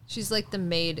 She's like the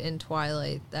maid in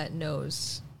Twilight that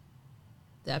knows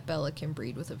that Bella can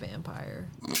breed with a vampire.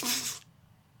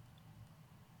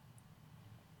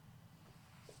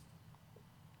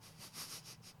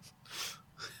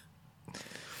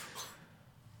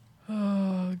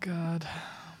 Oh, God.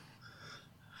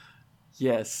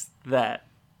 Yes, that.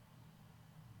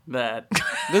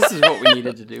 This is what we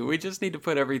needed to do. We just need to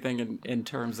put everything in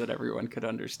terms that everyone could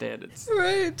understand. It's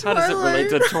right, Twilight. How does it relate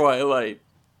to Twilight?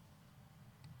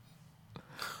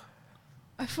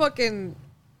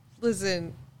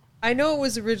 Listen, I know it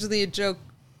was originally a joke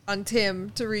on Tim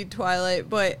to read Twilight,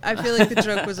 but I feel like the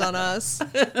joke was on us.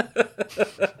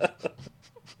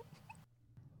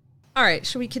 All right,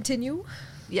 shall we continue?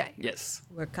 Yeah. Yes.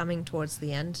 We're coming towards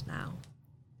the end now.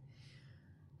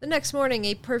 The next morning,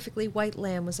 a perfectly white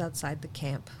lamb was outside the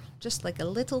camp, just like a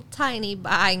little tiny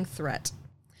buying threat.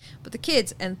 But the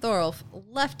kids and Thorolf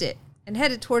left it and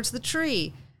headed towards the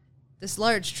tree. This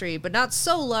large tree, but not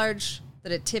so large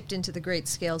that it tipped into the great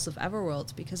scales of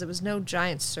Everworld, because it was no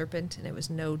giant serpent and it was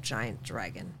no giant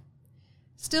dragon.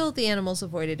 Still, the animals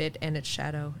avoided it and its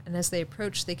shadow, and as they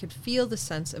approached, they could feel the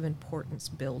sense of importance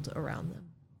build around them.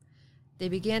 They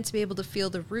began to be able to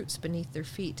feel the roots beneath their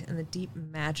feet and the deep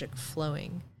magic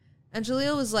flowing. And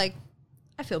Jaleel was like,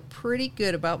 I feel pretty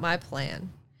good about my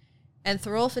plan. And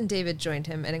Thorolf and David joined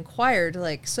him and inquired,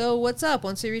 like, so what's up?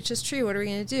 Once we reach this tree, what are we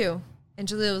going to do? And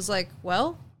Jaleel was like,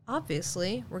 well,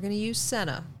 obviously, we're going to use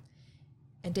senna.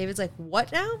 And David's like,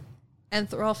 what now? And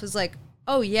Thorolf is like,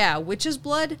 oh yeah, witch's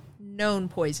blood, known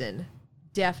poison.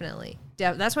 Definitely.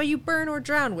 That's why you burn or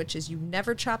drown witches. You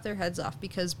never chop their heads off,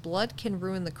 because blood can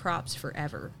ruin the crops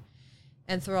forever.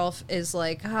 And Thorolf is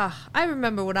like, I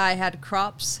remember when I had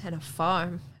crops and a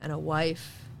farm and a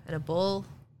wife and a bull.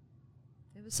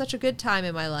 It was such a good time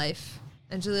in my life.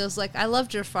 And Jaleel's like, I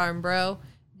loved your farm, bro.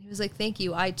 And he was like, thank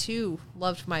you. I too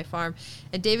loved my farm.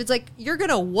 And David's like, you're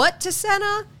gonna what to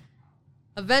Senna?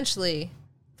 Eventually,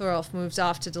 Thorolf moves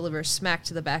off to deliver a smack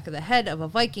to the back of the head of a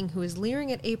Viking who is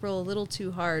leering at April a little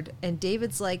too hard. And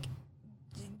David's like,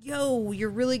 yo, you're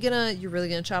really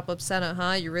gonna chop up Senna,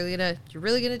 huh? You're really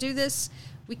gonna do this?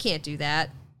 We can't do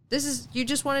that. You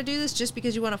just want to do this just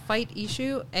because you want to fight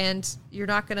Ishu and you're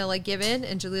not gonna like give in?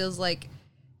 And Jaleel's like,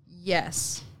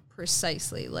 yes,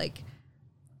 precisely. Like,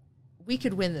 we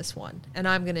could win this one and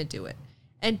I'm gonna do it.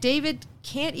 And David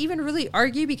can't even really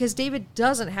argue, because David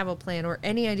doesn't have a plan or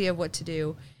any idea of what to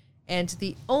do. And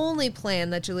the only plan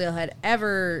that Jaleel had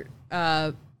ever,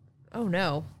 oh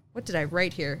no, what did I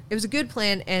write here? It was a good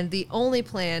plan, and the only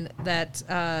plan that,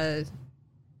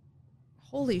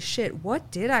 holy shit, what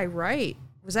did I write?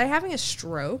 Was I having a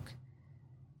stroke?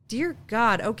 Dear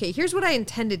God. Okay, here's what I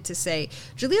intended to say.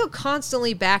 Jaleel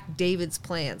constantly backed David's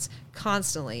plans.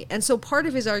 Constantly. And so part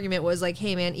of his argument was like,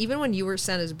 hey man, even when you were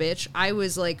sent as bitch, I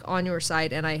was like on your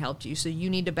side and I helped you, so you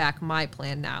need to back my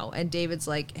plan now. And David's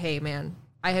like, hey man,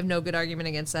 I have no good argument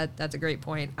against that. That's a great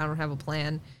point. I don't have a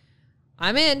plan.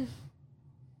 I'm in.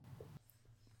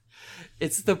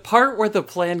 It's the part where the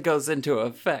plan goes into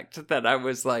effect that I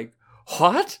was like,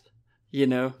 what? You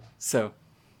know? So.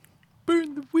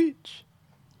 Burn the witch.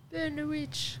 Burn the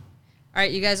witch. All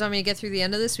right, you guys want me to get through the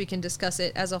end of this? We can discuss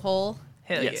it as a whole.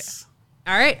 Hell yes.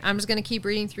 Yeah. All right, I'm just going to keep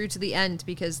reading through to the end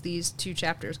because these two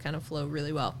chapters kind of flow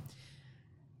really well.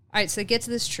 All right, so they get to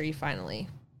this tree finally,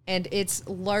 and it's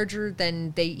larger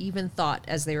than they even thought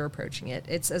as they were approaching it.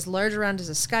 It's as large around as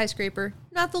a skyscraper.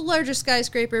 Not the largest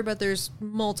skyscraper, but there's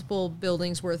multiple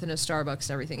buildings worth in a Starbucks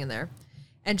and everything in there.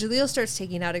 And Jaleel starts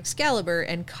taking out Excalibur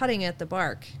and cutting at the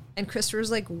bark. And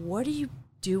Christopher's like, what are you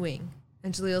doing?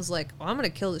 And Jaleel's like, oh, I'm going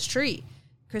to kill this tree.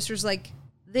 Christopher's like,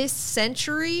 this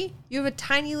century? You have a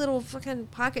tiny little fucking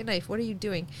pocket knife. What are you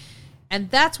doing? And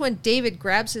that's when David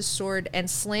grabs his sword and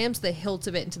slams the hilt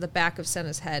of it into the back of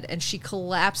Senna's head, and she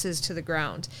collapses to the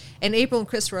ground. And April and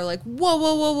Christopher are like, whoa,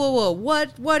 whoa, whoa, whoa,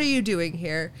 whoa, what are you doing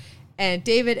here? And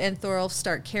David and Thorolf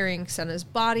start carrying Senna's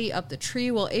body up the tree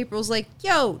while April's like,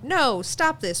 yo, no,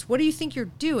 stop this. What do you think you're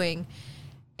doing?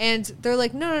 And they're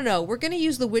like, no, we're going to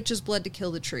use the witch's blood to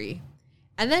kill the tree.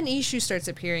 And then Ishu starts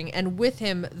appearing, and with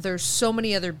him, there's so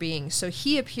many other beings. So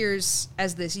he appears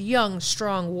as this young,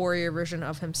 strong warrior version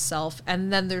of himself.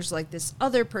 And then there's like this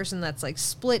other person that's like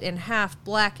split in half,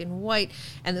 black and white.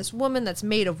 And this woman that's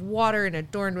made of water and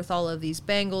adorned with all of these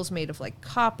bangles made of like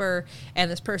copper. And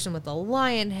this person with a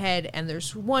lion head. And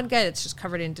there's one guy that's just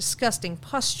covered in disgusting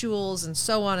pustules and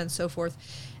so on and so forth.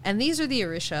 And these are the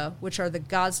Orisha, which are the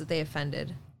gods that they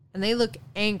offended. And they look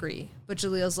angry. But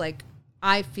Jalil's like,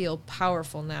 I feel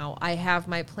powerful now. I have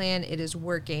my plan. It is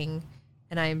working,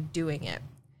 and I am doing it.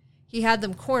 He had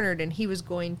them cornered, and he was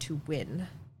going to win.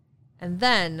 And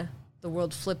then the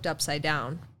world flipped upside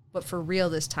down, but for real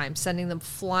this time, sending them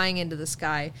flying into the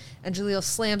sky. And Jalil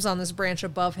slams on this branch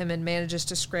above him and manages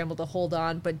to scramble to hold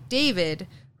on. But David,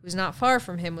 who's not far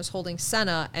from him, was holding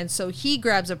Senna, and so he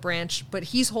grabs a branch, but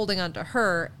he's holding onto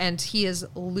her, and he is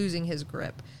losing his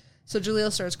grip. So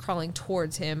Jalil starts crawling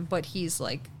towards him, but he's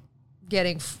like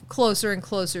getting closer and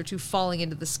closer to falling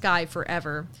into the sky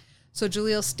forever. So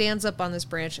Jalil stands up on this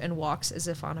branch and walks as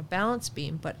if on a balance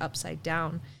beam, but upside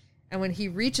down. And when he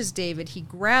reaches David, he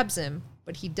grabs him,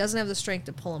 but he doesn't have the strength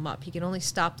to pull him up. He can only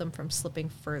stop them from slipping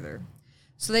further.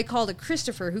 So they call to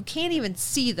Christopher, who can't even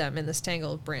see them in this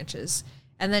tangle of branches.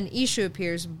 And then Ishu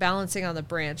appears, balancing on the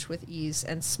branch with ease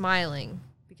and smiling,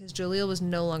 because Jalil was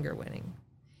no longer winning.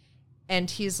 And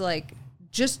he's like,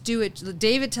 just do it.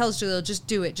 David tells Jalil, just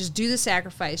do it. Just do the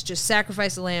sacrifice. Just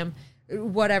sacrifice the lamb.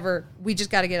 Whatever. We just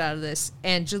got to get out of this.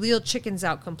 And Jalil chickens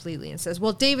out completely and says,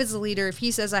 well, David's the leader. If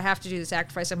he says I have to do the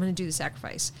sacrifice, I'm going to do the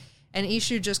sacrifice. And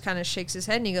Ishu just kind of shakes his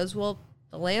head and he goes, well,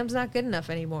 the lamb's not good enough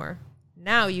anymore.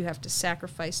 Now you have to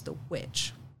sacrifice the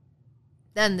witch.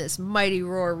 Then this mighty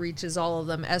roar reaches all of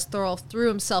them as Thorolf threw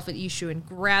himself at Ishu and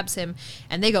grabs him,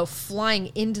 and they go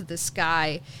flying into the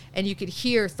sky. And you could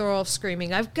hear Thorolf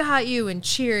screaming, I've got you, and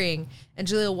cheering. And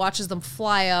Jalil watches them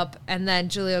fly up, and then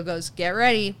Jalil goes, get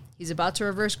ready. He's about to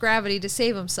reverse gravity to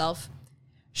save himself.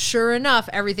 Sure enough,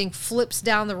 everything flips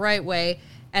down the right way,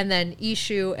 and then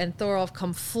Ishu and Thorolf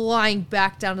come flying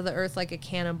back down to the earth like a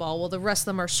cannonball, while the rest of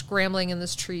them are scrambling in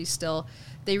this tree still.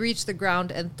 They reach the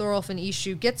ground, and Thorolf and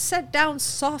Ishu get set down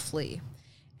softly.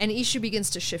 And Ishu begins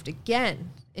to shift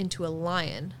again into a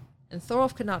lion. And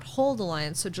Thorolf could not hold the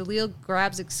lion, so Jalil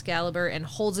grabs Excalibur and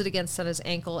holds it against Senna's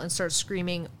ankle and starts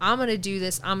screaming, I'm going to do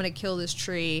this, I'm going to kill this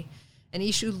tree. And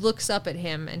Ishu looks up at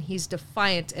him, and he's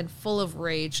defiant and full of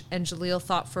rage, and Jalil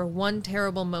thought for one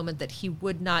terrible moment that he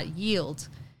would not yield.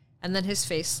 And then his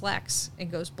face slacks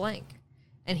and goes blank.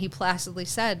 And he placidly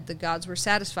said, the gods were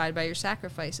satisfied by your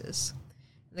sacrifices.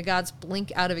 The gods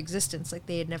blink out of existence like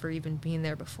they had never even been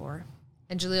there before.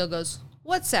 And Jalil goes,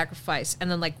 what sacrifice? And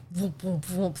then like, whoop, whoop,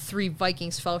 whoop, 3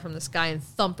 Vikings fell from the sky and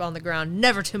thumped on the ground,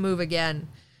 never to move again.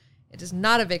 It is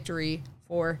not a victory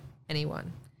for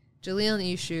anyone. Jalil and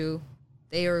Ishu,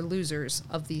 they are losers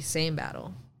of the same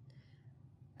battle.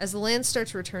 As the land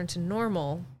starts to return to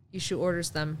normal, Ishu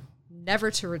orders them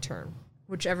never to return,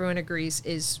 which everyone agrees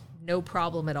is no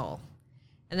problem at all.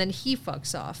 And then he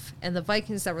fucks off, and the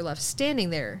Vikings that were left standing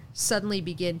there suddenly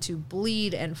begin to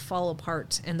bleed and fall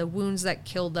apart, and the wounds that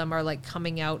killed them are like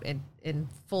coming out in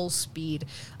full speed.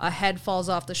 A head falls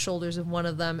off the shoulders of one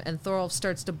of them, and Thorolf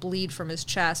starts to bleed from his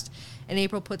chest, and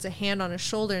April puts a hand on his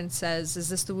shoulder and says, is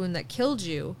this the wound that killed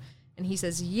you? And he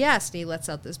says, yes, and he lets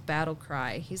out this battle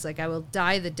cry. He's like, I will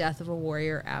die the death of a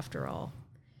warrior after all.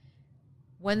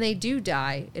 When they do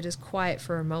die, it is quiet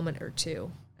for a moment or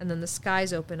two. And then the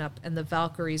skies open up and the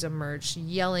Valkyries emerge,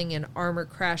 yelling and armor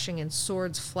crashing and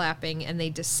swords flapping, and they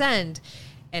descend.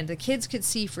 And the kids could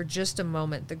see for just a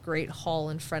moment the great hall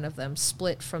in front of them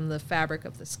split from the fabric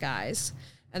of the skies.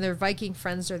 And their Viking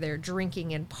friends are there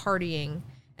drinking and partying.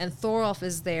 And Thorolf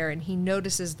is there and he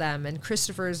notices them. And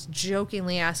Christopher is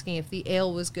jokingly asking if the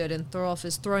ale was good. And Thorolf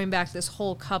is throwing back this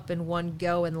whole cup in one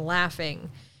go and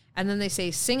laughing. And then they say,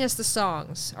 sing us the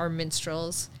songs, our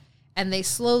minstrels. And they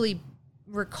slowly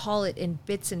recall it in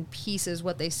bits and pieces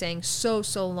what they sang so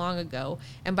long ago,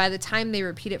 and by the time they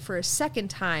repeat it for a second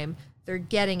time, they're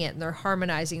getting it and they're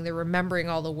harmonizing, they're remembering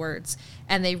all the words,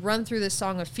 and they run through the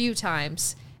song a few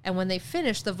times, and when they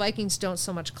finish, the Vikings don't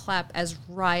so much clap as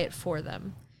riot for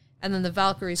them. And then the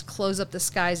Valkyries close up the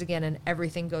skies again and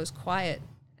everything goes quiet,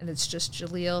 and it's just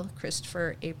Jalil,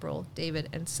 Christopher, April, David,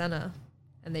 and Senna,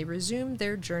 and they resume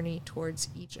their journey towards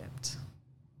Egypt.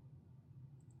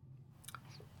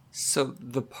 So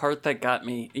the part that got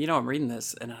me, I'm reading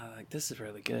this and I'm like, this is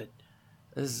really good.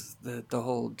 This is the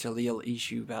whole Jalil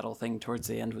Ishu battle thing towards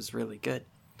the end was really good.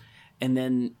 And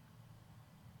then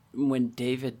when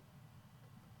David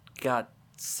got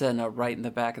Senna right in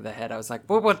the back of the head, I was like,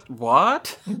 what?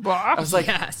 I was like,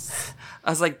 Yes. I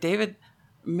was like, David,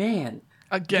 man,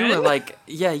 Again?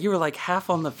 you were like half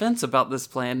on the fence about this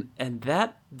plan, and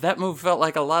that move felt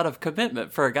like a lot of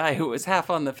commitment for a guy who was half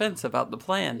on the fence about the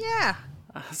plan. Yeah.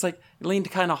 I was like, you leaned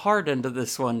kind of hard into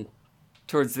this one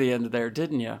towards the end there,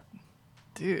 didn't you?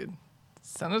 Dude,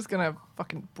 Senna's gonna have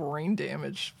fucking brain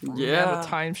damage from the Yeah. amount of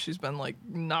times she's been like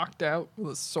knocked out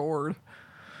with a sword.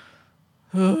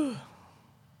 Yeah,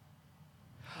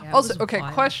 it Also, was okay,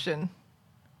 wild. question.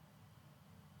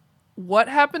 What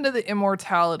happened to the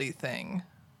immortality thing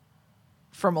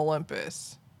from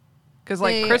Olympus? Because,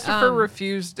 like, They, Christopher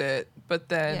refused it, but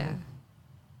then... Yeah.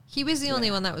 He was the only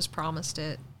one that was promised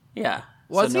it. Yeah.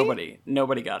 Was so he?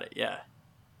 nobody got it, yeah.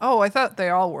 Oh, I thought they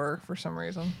all were, for some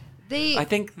reason. I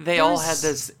think they all had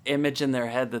this image in their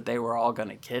head that they were all going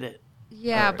to get it.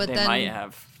 Yeah, Or but they then might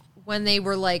have. when they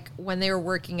were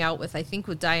working out with, I think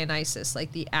with Dionysus,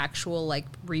 like the actual like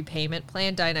repayment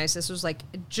plan, Dionysus was like,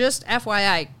 just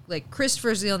FYI, like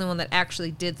Christopher's the only one that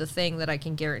actually did the thing that I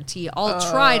can guarantee. I'll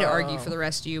try to argue for the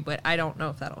rest of you, but I don't know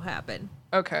if that'll happen.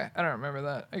 Okay, I don't remember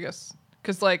that, I guess.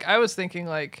 Because, like, I was thinking,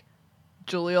 like,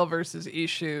 Jaleel versus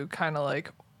Ishu, kind of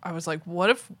like, I was like,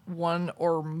 what if one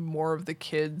or more of the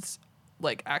kids,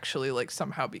 like, actually, like,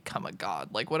 somehow become a god?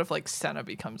 Like, what if, like, Senna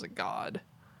becomes a god?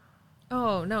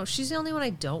 Oh, no, she's the only one I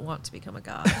don't want to become a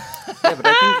god. Yeah, but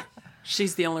I think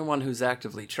she's the only one who's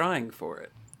actively trying for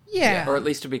it. Yeah. Or at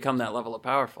least to become that level of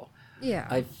powerful. Yeah.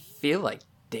 I feel like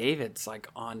David's, like,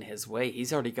 on his way.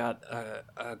 He's already got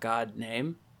a god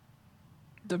name.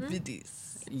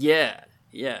 Davidis. Yeah.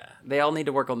 They all need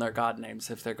to work on their god names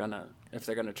if they're gonna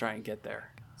try and get there.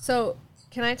 So,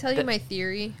 can I tell you my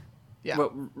theory? Yeah.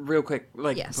 But real quick,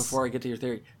 like, Yes. before I get to your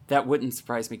theory, that wouldn't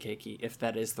surprise me, Kaycie, if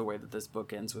that is the way that this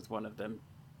book ends with one of them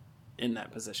in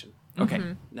that position. Okay,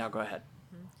 now go ahead.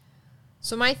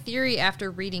 So my theory after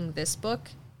reading this book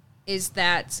is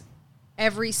that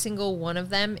every single one of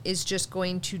them is just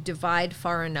going to divide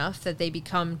far enough that they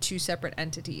become two separate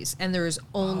entities. And there is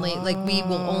only, like, we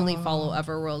will only follow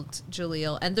Everworld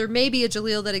Jaleel. And there may be a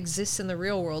Jaleel that exists in the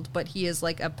real world, but he is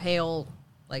like a pale,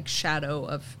 like, shadow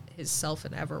of his self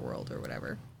in Everworld or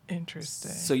whatever.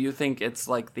 Interesting. So you think it's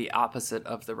like the opposite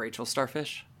of the Rachel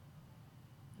Starfish?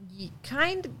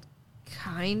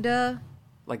 Kinda.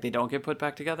 Like they don't get put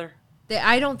back together?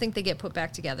 I don't think they get put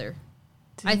back together.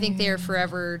 I think they are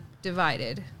forever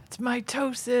divided. It's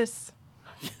mitosis.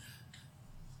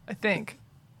 I think.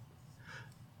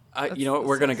 You know what?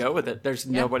 We're going to go with it. There's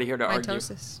nobody here to argue.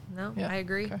 Mitosis. No, Yeah, I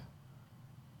agree. okay.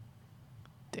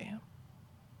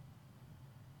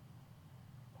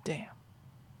 Damn.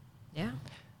 Yeah.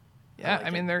 Yeah, like I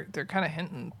mean, they're kind of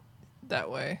hinting that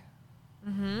way.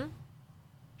 Mm-hmm.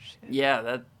 Shit. Yeah,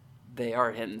 that they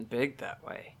are hinting big that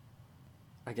way.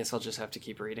 I guess I'll just have to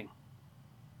keep reading.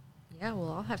 Yeah,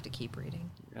 well, I'll have to keep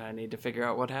reading. I need to figure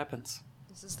out what happens.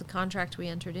 This is the contract we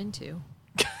entered into.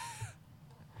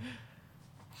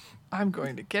 I'm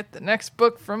going to get the next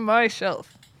book from my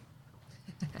shelf.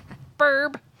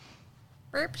 Burb.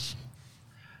 Burps.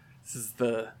 This is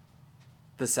the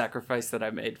sacrifice that I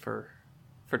made for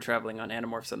traveling on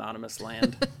Animorphs Anonymous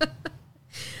land.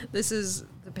 This is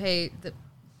the pay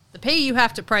you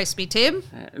have to price me, Tim.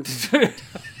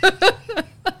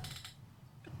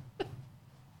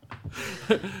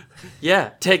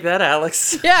 Yeah, take that,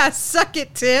 Alex. Yeah, suck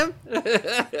it, Tim. Why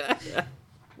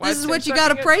This is Tim what you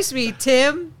gotta sucking it? price me,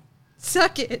 Tim.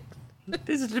 Suck it.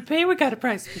 This is the pay we gotta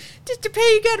price. Just to pay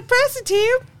you gotta price it,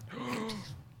 Tim.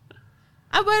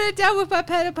 I want it down with my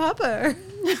pen and popper.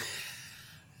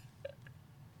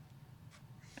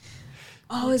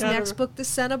 Oh, his next book, the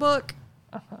Senna book.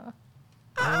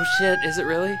 Oh shit, is it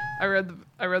really? I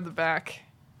read the back.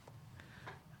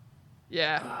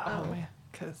 Yeah. Oh man,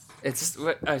 because It's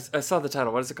I saw the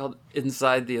title. What is it called?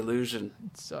 Inside the Illusion.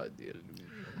 inside the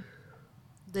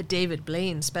The David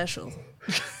Blaine special.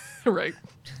 right.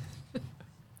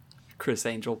 Chris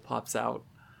Angel pops out.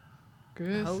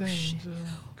 Chris Oh, shit. Angel,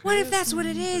 What if Chris that's what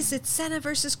it is? It's Senna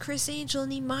versus Chris Angel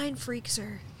and he mind freaks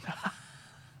her.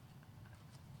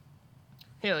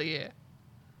 Hell yeah.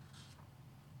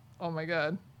 Oh my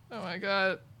god.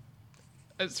 I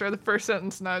just read the first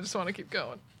sentence, now I just want to keep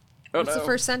going. Oh, What's no. the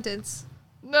first sentence?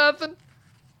 Nothing.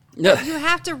 No. You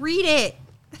have to read it.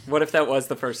 What if that was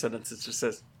the first sentence? It just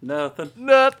says nothing.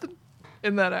 Nothing.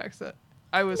 In that accent.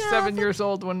 I was 7 Nothing. years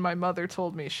old when my mother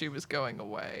told me she was going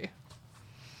away.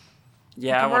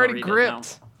 Yeah, I I'm want to already read gripped.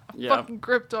 it I'm now. Yeah. fucking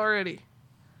gripped already.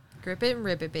 Grip it and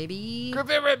rip it, baby. Grip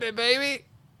it, rip it, baby.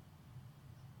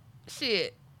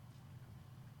 Shit.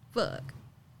 Fuck.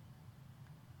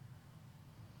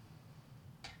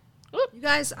 You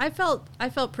guys, I felt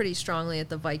pretty strongly at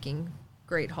the Viking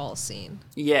Great Hall scene.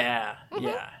 Yeah,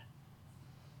 yeah.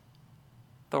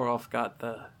 Thorolf got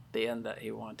the end that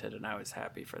he wanted, and I was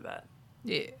happy for that.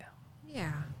 Yeah.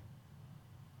 Yeah.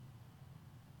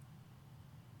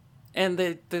 And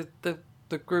the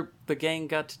group, the gang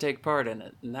got to take part in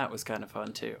it, and that was kind of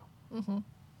fun too. Mm-hmm.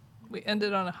 We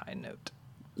ended on a high note.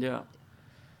 Yeah.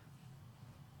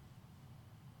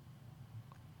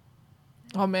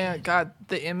 Oh man, God,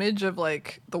 the image of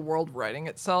like the world righting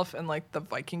itself and like the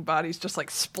Viking bodies just like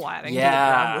splatting to the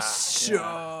ground was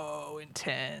so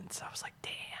intense. I was like,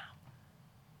 damn.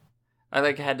 I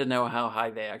like had to know how high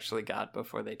they actually got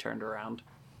before they turned around.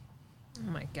 Oh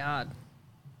my God.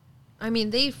 I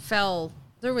mean, they fell.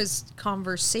 There was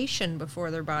conversation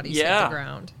before their bodies hit the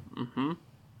ground. Mm-hmm.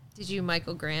 Did you yell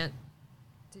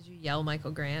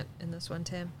Michael Grant in this one,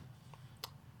 Tim?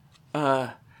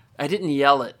 I didn't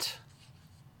yell it.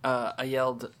 I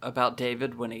yelled about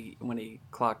David when he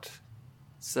clocked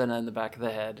Senna in the back of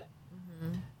the head.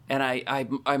 Mm-hmm. And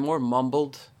I more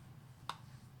mumbled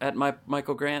at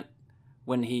Michael Grant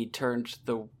when he turned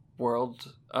the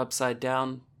world upside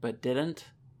down, but didn't.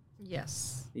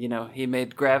 Yes. You know, he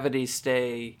made gravity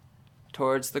stay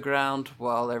towards the ground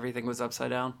while everything was upside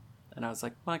down. And I was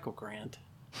like, Michael Grant,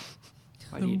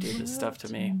 why do you do this stuff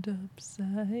to me?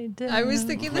 Upside down. I was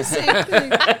thinking the same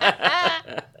thing.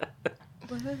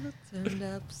 World turned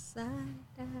upside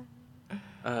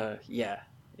down. Yeah.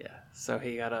 So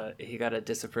he got a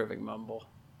disapproving mumble.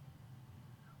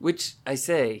 Which I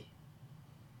say,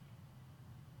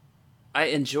 I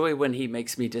enjoy when he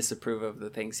makes me disapprove of the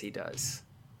things he does.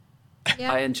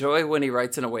 Yeah. I enjoy when he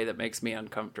writes in a way that makes me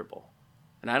uncomfortable.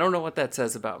 And I don't know what that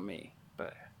says about me,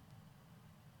 but...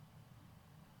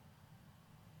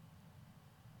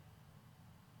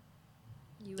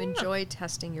 You enjoy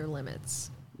testing your limits.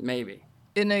 Maybe.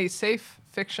 In a safe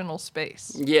fictional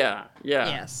space. Yeah.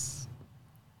 Yes.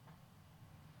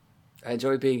 I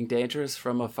enjoy being dangerous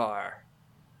from afar.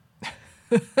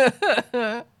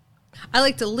 I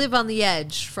like to live on the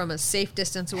edge from a safe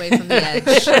distance away from the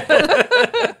edge.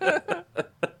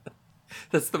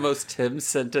 That's the most Tim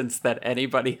sentence that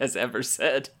anybody has ever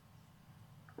said.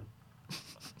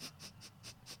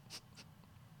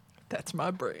 That's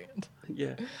my brand.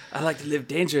 Yeah. I like to live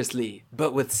dangerously,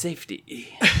 but with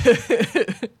safety.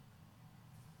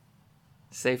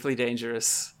 Safely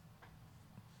dangerous.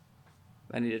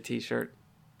 I need a t-shirt.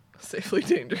 Safely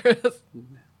dangerous.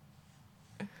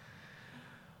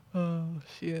 Oh,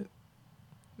 shit.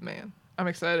 Man, I'm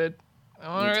excited. I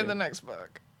want to read the next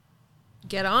book.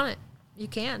 Get on it. You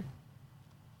can.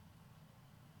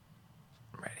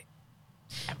 I'm ready.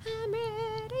 I'm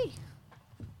ready.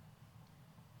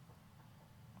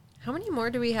 How many more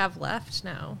do we have left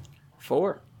now?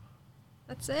 4.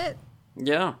 That's it.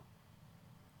 Yeah.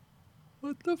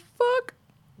 What the fuck?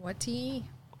 What-y?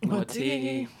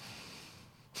 What-y?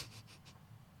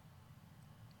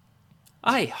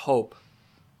 I hope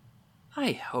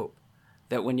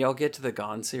that when y'all get to the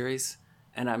Gone series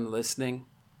and I'm listening,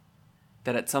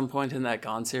 that at some point in that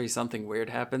Gone series something weird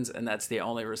happens and that's the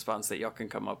only response that y'all can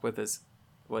come up with is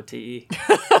what-y?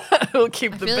 It'll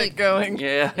keep the bit going.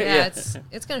 Yeah.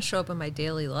 It's going to show up in my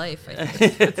daily life, I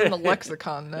think. It's in the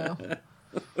lexicon now.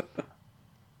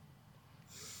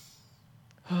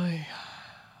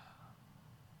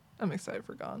 I'm excited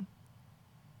for Gone.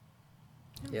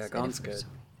 Yeah, Gone's good.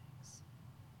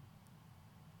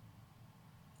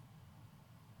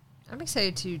 I'm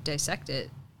excited to dissect it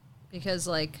because,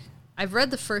 like, I've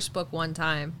read the first book one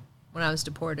time when I was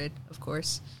deported, of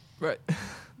course. Right.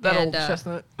 That And, old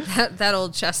chestnut. That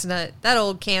old chestnut. That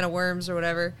old can of worms or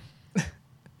whatever.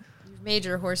 You've made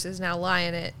your horses, now lie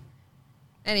in it.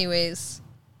 Anyways,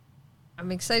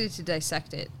 I'm excited to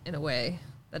dissect it in a way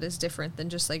that is different than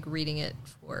just, like, reading it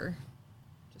for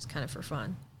just kind of for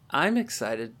fun. I'm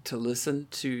excited to listen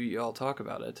to y'all talk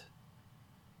about it.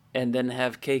 And then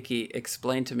have Kaycie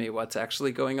explain to me what's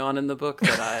actually going on in the book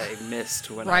that I missed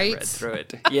when I read through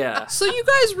it. Yeah. So you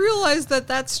guys realize that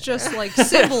that's just like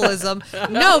symbolism.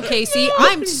 No, Kaycie,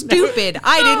 I'm stupid.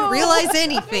 I didn't realize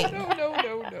anything.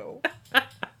 No.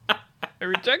 I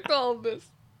reject all of this.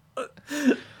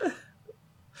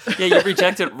 Yeah, you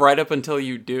reject it right up until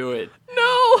you do it.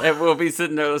 No. And we'll be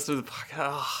sitting there listening to the podcast.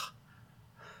 Oh,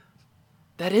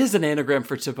 that is an anagram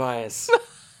for Tobias.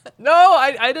 No,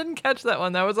 I didn't catch that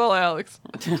one. That was all Alex.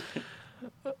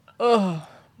 Oh.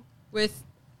 With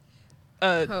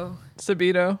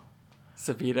Sabito.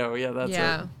 Sabito, yeah, that's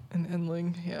it. And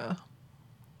Endling, yeah.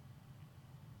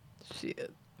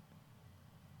 Shit.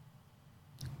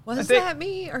 Was that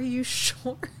me? Are you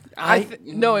sure?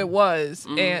 No, it was.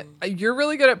 And you're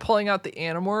really good at pulling out the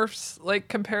Animorphs like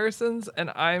comparisons, and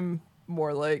I'm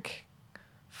more like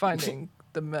finding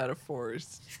the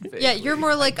metaphors. Vaguely, Yeah, you're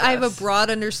more like, I have a broad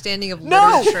understanding of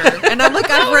literature. And I'm like,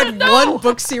 I've read one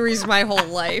book series my whole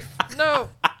life. No.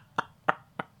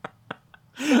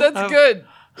 That's good.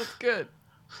 That's good.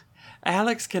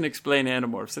 Alex can explain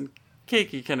Animorphs, and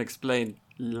Kaycie can explain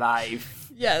life.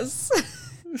 Yes.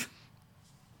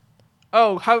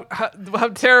 Oh, how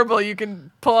terrible you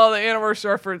can pull all the Animorphs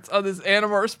reference on this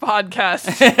Animorphs podcast,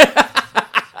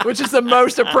 which is the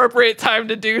most appropriate time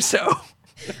to do so.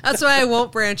 That's why I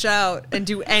won't branch out and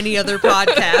do any other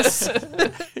podcasts.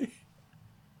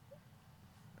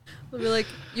 They'll be like,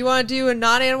 you want to do a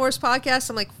non-Animorphs podcast?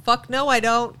 I'm like, fuck no, I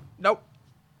don't. Nope.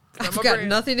 I've got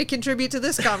nothing to contribute to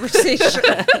this conversation.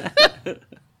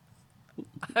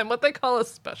 I'm what they call a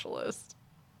specialist.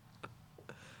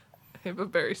 I have a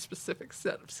very specific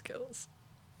set of skills.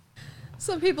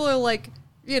 Some people are like,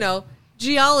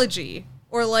 geology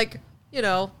or like,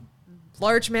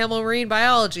 large mammal marine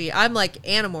biology. I'm like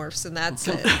Animorphs, and that's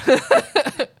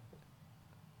it.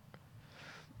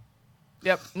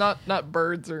 Yep, not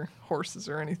birds or horses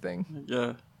or anything.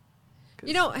 Yeah.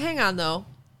 Hang on though.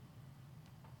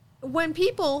 When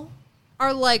people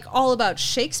are like all about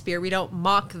Shakespeare, we don't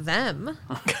mock them.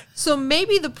 So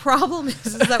maybe the problem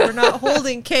is that we're not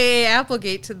holding K.A.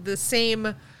 Applegate to the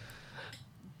same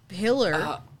pillar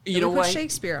that we put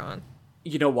Shakespeare on.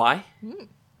 You know why?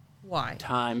 Why?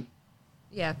 Time.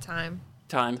 Yeah, time.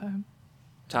 Time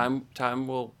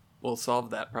will solve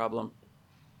that problem.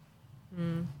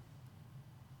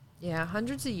 Yeah,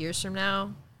 hundreds of years from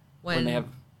now, when they have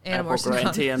Animorphs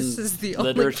AppleGrantian this is the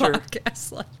literature. only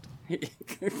podcast left.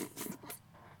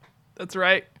 That's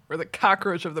right. We're the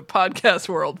cockroach of the podcast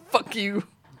world. Fuck you.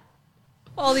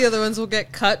 All the other ones will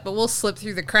get cut, but we'll slip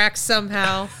through the cracks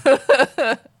somehow.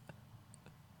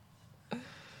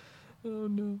 Oh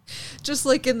no. Just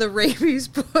like in the rabies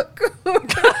book.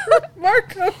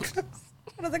 Marco comes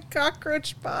out of the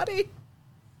cockroach body.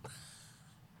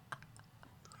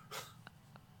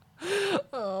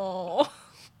 Oh.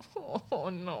 Oh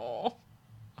no.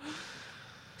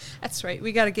 That's right.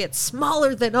 We got to get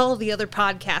smaller than all the other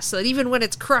podcasts so that even when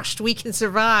it's crushed, we can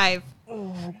survive.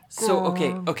 So,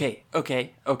 okay.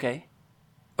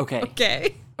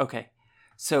 Okay.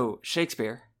 So,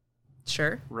 Shakespeare,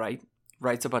 Sure. writes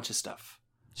a bunch of stuff.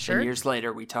 Sure. And years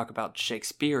later, we talk about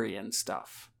Shakespearean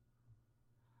stuff.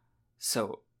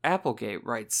 So, Applegate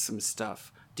writes some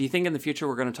stuff. Do you think in the future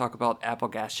we're going to talk about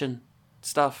Applegatian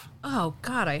stuff? Oh,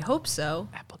 God, I hope so.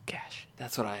 Applegatian.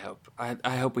 That's what I hope.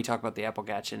 I hope we talk about the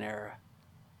Applegatian era.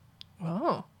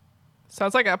 Oh.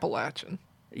 Sounds like Appalachian.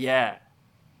 Yeah.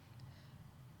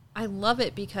 I love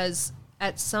it because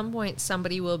at some point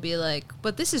somebody will be like,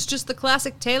 but this is just the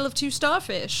classic tale of two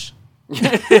starfish.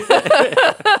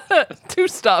 Two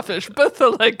starfish, both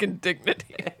alike in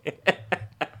dignity.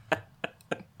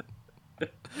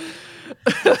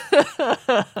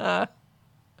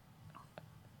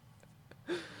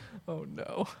 Oh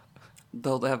no.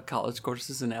 They'll have college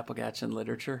courses in Applegatian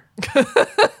literature.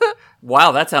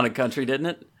 Wow, that sounded country, didn't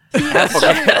it?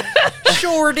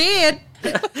 Sure did.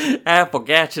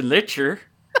 Applegatian literature.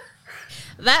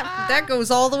 That goes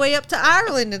all the way up to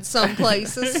Ireland in some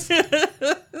places.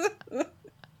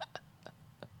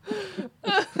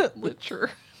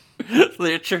 Literature.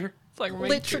 Literature. It's like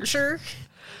Literature.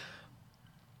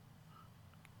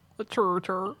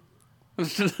 Literature.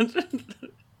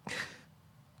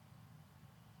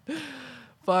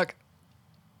 Fuck.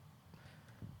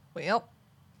 Well,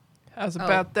 how's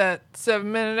about that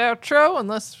 7-minute outro?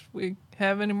 Unless we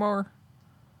have any more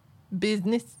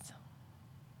business.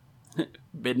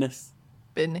 Business.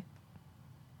 Business.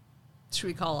 Should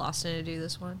we call Austin to do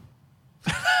this one?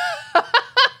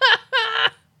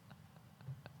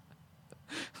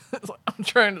 I'm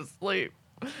trying to sleep.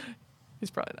 He's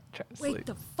probably not trying to sleep. Wake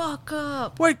the fuck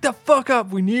up. Wake the fuck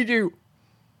up. We need you.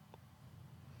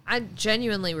 I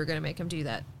genuinely we're going to make him do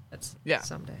that. That's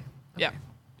someday. Okay. Yeah.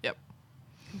 Yep.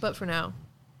 But for now.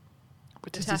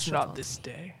 But this is not this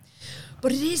day.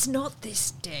 But it is not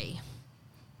this day.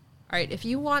 All right. If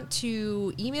you want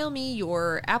to email me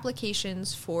your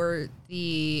applications for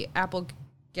the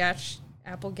Applegatian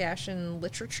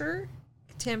literature,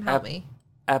 Tim, help me.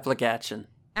 Applegatian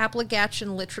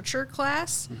literature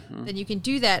class, then you can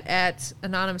do that at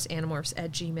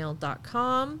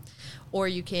anonymousanimorphs@gmail.com, or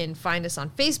you can find us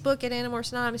on Facebook at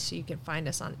Animorphs Anonymous, so you can find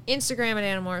us on Instagram at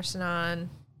Animorphs Anon.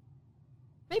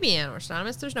 Maybe Animorphs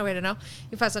Anonymous. There's no way to know.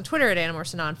 You can find us on Twitter at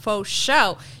Animorphs Faux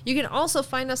Show. You can also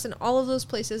find us in all of those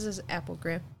places as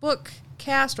AppleGrant Book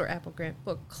Cast or AppleGrant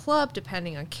Book Club,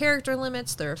 depending on character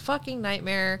limits. They're a fucking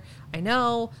nightmare. I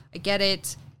know. I get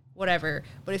it. Whatever.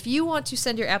 But if you want to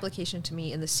send your application to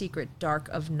me in the secret dark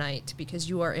of night because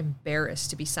you are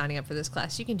embarrassed to be signing up for this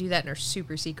class, you can do that in our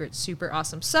super secret, super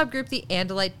awesome subgroup, the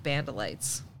Andalite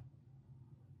Bandalites.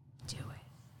 Do it.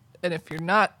 And if you're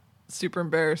not super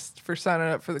embarrassed for signing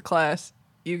up for the class,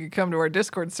 you can come to our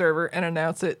Discord server and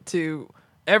announce it to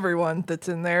everyone that's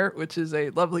in there, which is a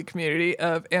lovely community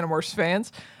of Animorphs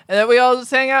fans, and that we all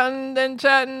just hang out and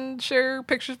chat and share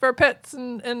pictures of our pets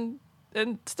and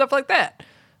stuff like that.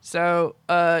 So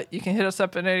you can hit us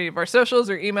up in any of our socials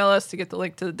or email us to get the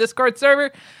link to the Discord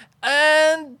server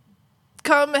and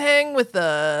come hang with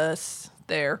us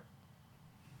there.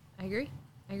 I agree.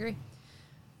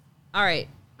 All right.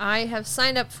 I have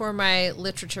signed up for my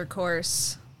literature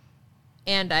course,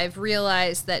 and I've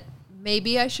realized that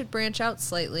maybe I should branch out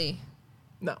slightly.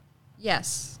 No.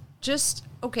 Yes. Just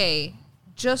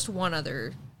one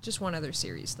other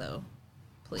series, though.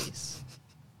 Please.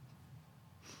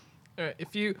 All right.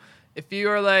 If you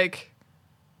are like,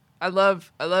 I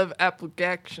love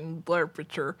Applegatian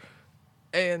literature,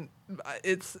 and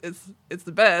it's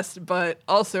the best, but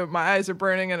also my eyes are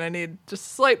burning and I need just a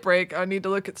slight break. I need to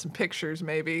look at some pictures,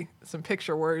 maybe some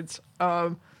picture words.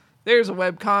 There's a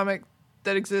webcomic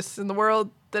that exists in the world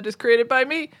that is created by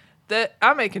me that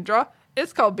I make and draw.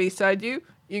 It's called B-Side You.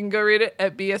 You can go read it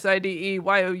at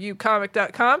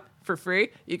bsideyoucomic.com for free.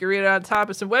 You can read it on top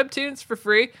of some webtoons for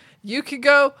free. You can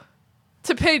go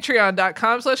to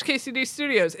patreon.com/KCD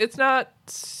Studios. It's not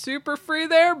super free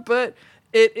there, but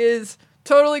it is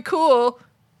totally cool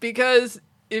because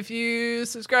if you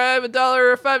subscribe $1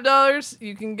 or $5,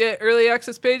 you can get early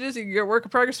access pages, you can get work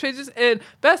in progress pages, and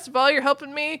best of all, you're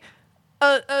helping me,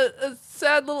 a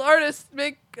sad little artist,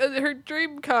 make her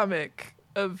dream comic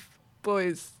of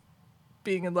boys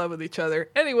being in love with each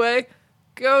other. Anyway,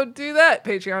 go do that.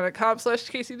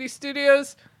 Patreon.com/KCD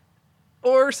Studios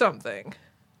or something.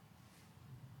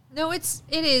 No, it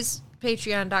is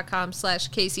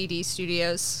patreon.com/KCD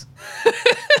Studios.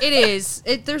 It is.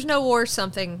 There's no or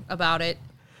something about it.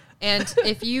 And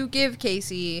if you give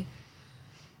Kaycie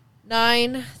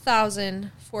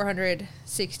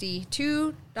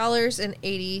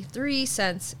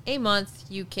 $9,462.83 a month,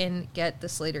 you can get the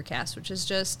Slater cast, which is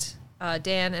just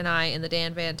Dan and I in the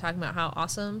Dan van talking about how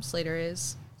awesome Slater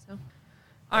is. So,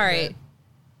 all right.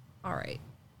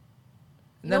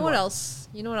 You know what else?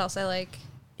 You know what else I like?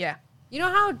 Yeah. You know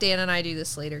how Dan and I do the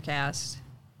Slater cast?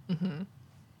 Mm-hmm.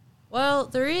 Well,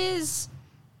 there is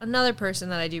another person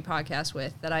that I do podcast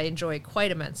with that I enjoy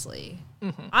quite immensely.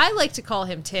 Mm-hmm. I like to call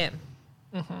him Tim.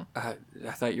 Mm-hmm. I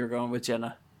thought you were going with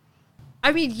Jenna.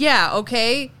 I mean, yeah,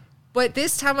 okay. But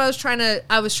this time I was trying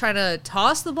to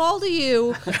toss the ball to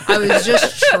you. I was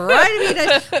just trying to be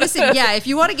nice. Listen, yeah, if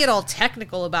you want to get all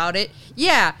technical about it,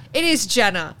 yeah, it is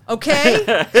Jenna, okay?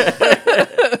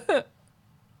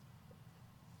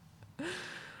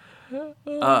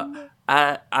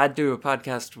 I do a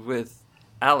podcast with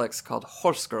Alex called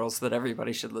Horse Girls that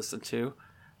everybody should listen to.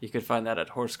 You can find that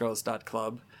at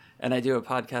horsegirls.club. And I do a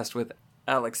podcast with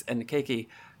Alex and Kaycie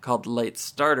called Late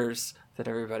Starters that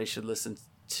everybody should listen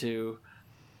to.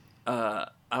 I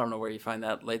don't know where you find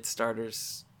that. Late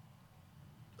Starters.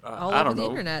 All over the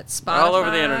internet. Spotify. All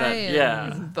over the internet,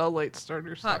 yeah. The Late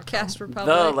Starters. Podcast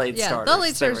Republic. The Late Starters.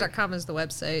 TheLateStarters.com is the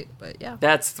website, but yeah.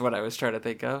 That's what I was trying to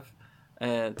think of.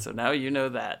 And so now you know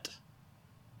that.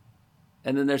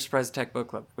 And then there's Surprise Attack Book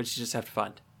Club, which you just have to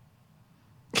find.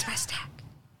 Surprise Attack.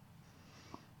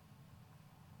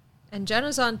 And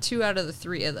Jenna's on 2 out of the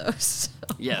 3 of those. So.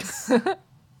 Yes.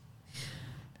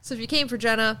 So if you came for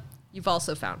Jenna, you've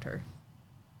also found her.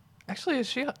 Actually,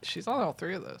 she's on all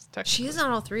 3 of those. She is on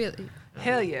all 3 of them.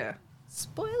 Hell yeah.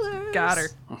 Spoilers. Got her.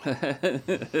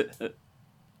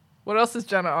 What else is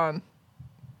Jenna on?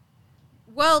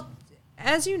 Well,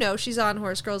 as you know, she's on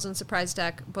Horse Girls and Surprise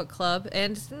Attack Book Club,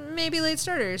 and maybe Late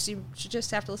Starters. You should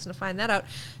just have to listen to find that out.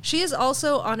 She is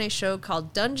also on a show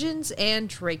called Dungeons and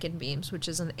Drakenbeams, which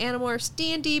is an Animorphs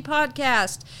D&D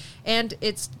podcast, and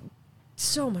it's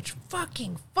so much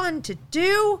fucking fun to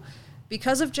do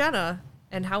because of Jenna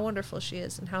and how wonderful she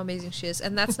is and how amazing she is.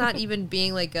 And that's not even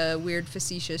being like a weird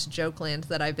facetious joke land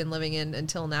that I've been living in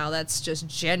until now. That's just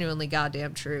genuinely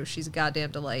goddamn true. She's a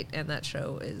goddamn delight, and that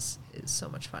show is so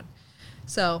much fun.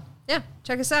 So, yeah,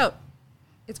 check us out.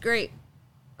 It's great.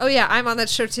 Oh, yeah, I'm on that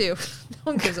show, too. No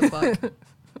one gives a fuck.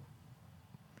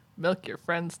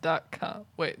 Milkyourfriends.com.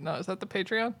 Wait, no, is that the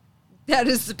Patreon? That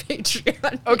is the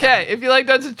Patreon. Okay, if you like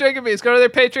Dungeons & Dragons, go to their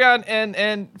Patreon,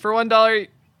 and for $1,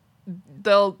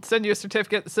 they'll send you a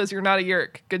certificate that says you're not a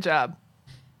yerk. Good job.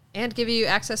 And give you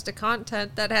access to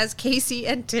content that has Kaycie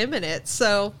and Tim in it.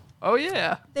 So, oh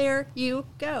yeah, there you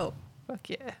go. Fuck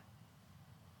yeah.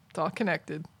 It's all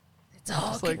connected. It's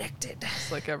all connected.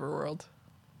 It's like Everworld.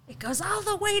 It goes all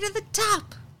the way to the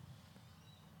top.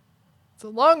 It's a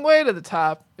long way to the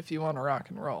top if you want to rock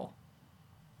and roll.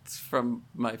 It's from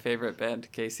my favorite band,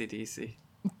 KCDC.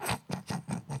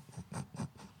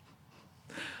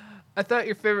 I thought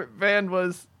your favorite band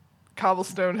was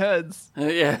Cobblestone Heads.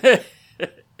 Yeah,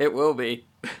 it will be.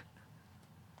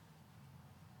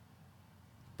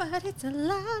 But it's a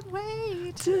long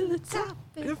way to the top.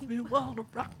 If you want to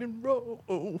rock and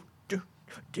roll. Do,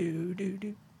 do, do,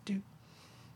 do.